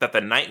remember that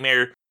the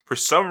Nightmare, for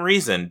some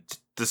reason,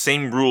 the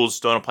same rules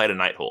don't apply to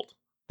Nighthold.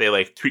 They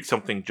like tweak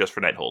something just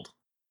for Nighthold.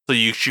 So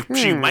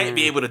she might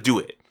be able to do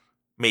it,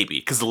 maybe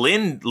because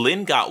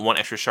Lynn got one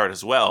extra shard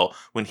as well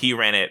when he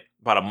ran it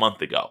about a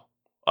month ago,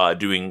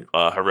 doing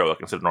heroic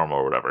instead of normal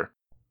or whatever.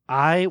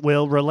 I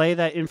will relay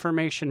that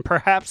information.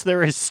 Perhaps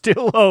there is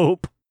still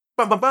hope.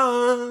 Ba, ba,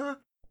 ba.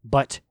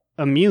 But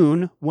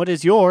Immune, what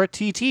is your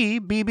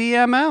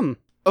TTBBMM?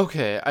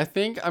 Okay, I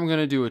think I'm going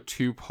to do a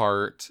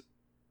 2-part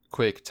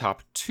quick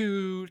top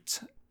toot.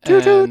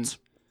 Toot And toot.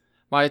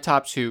 my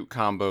top toot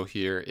combo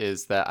here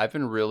is that I've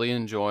been really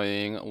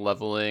enjoying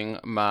leveling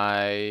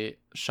my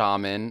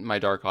Shaman, my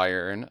Dark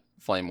Iron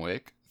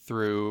Flamewick,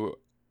 through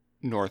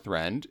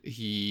Northrend.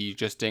 He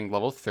just dinged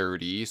level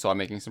 30, so I'm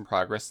making some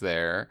progress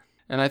there.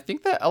 And I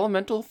think that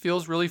Elemental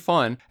feels really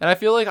fun. And I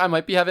feel like I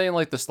might be having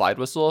like the slide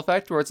whistle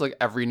effect where it's like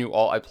every new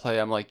alt I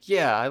play, I'm like,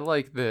 yeah, I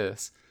like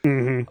this.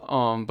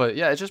 But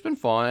yeah, it's just been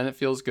fun. It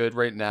feels good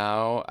right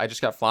now. I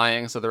just got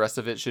flying, so the rest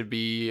of it should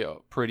be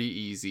pretty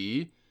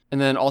easy. And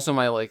then also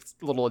my like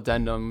little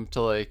addendum to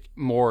like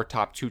more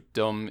top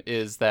tootdom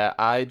is that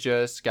I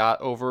just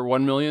got over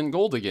 1 million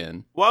gold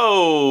again.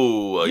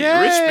 Whoa, you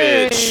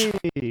rich bitch.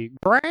 Yay!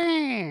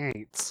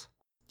 Great.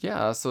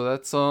 Yeah, so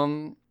that's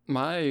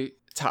my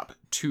top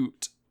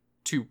toot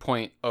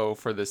 2.0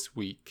 for this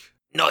week.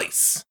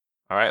 Nice.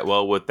 All right,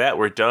 well, with that,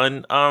 we're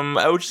done.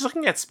 I was just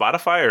looking at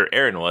Spotify, or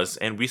Aaron was,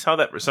 and we saw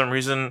that for some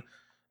reason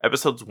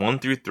episodes 1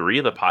 through 3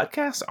 of the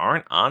podcast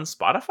aren't on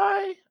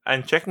Spotify.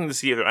 I'm checking to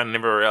see if they're on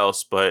anywhere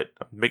else, but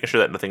I'm making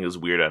sure that nothing is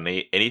weird on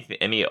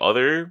any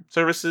other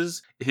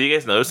services. If you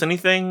guys notice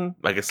anything,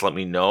 I guess let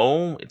me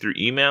know through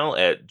email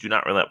at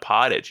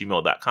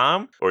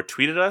donotrelenttpod@gmail.com or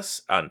tweet at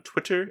us on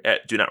Twitter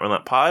at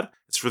donotrelenttpod.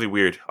 It's really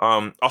weird.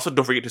 Also,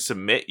 don't forget to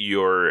submit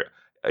your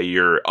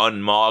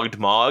unmogged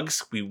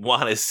mogs. We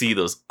want to see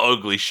those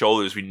ugly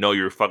shoulders we know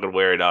you're fucking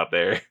wearing out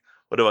there.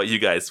 What about you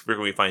guys? Where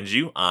can we find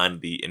you on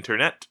the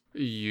internet?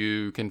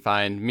 You can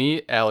find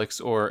me, Alex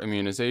or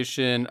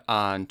Immunization,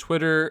 on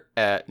Twitter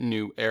at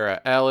New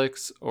Era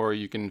Alex, or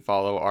you can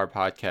follow our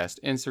podcast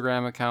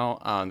Instagram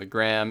account on the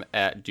gram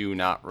at Do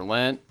Not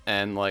Relent.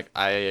 And like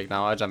I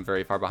acknowledge, I'm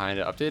very far behind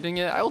at updating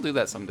it. I will do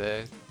that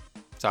someday.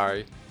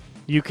 Sorry.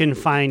 You can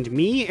find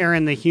me,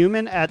 Aaron the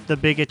Human, at The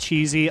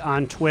Bigacheesy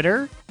on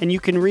Twitter, and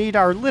you can read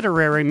our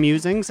literary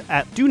musings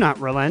at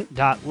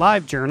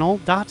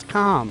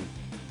donotrelent.livejournal.com.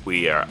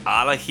 We are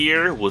out of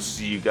here. We'll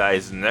see you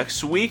guys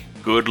next week.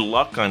 Good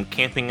luck on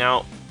camping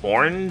out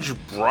Orange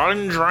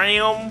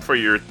Brundram for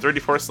your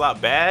 34-slot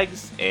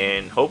bags,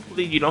 and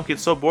hopefully you don't get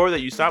so bored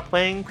that you stop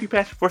playing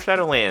Pre-Patch for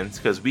Shadowlands,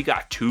 because we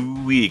got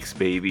 2 weeks,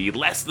 baby.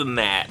 Less than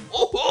that.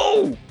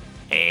 Woohoo!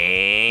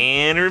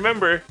 And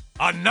remember,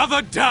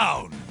 Another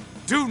down!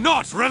 Do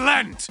not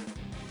relent!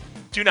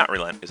 Do Not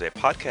Relent is a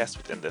podcast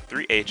within the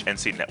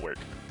 3HNC network,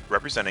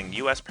 representing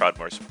U.S.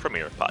 Proudmoore's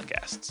premier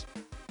podcasts.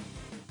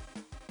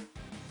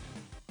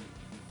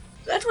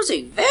 That was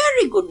a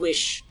very good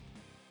wish.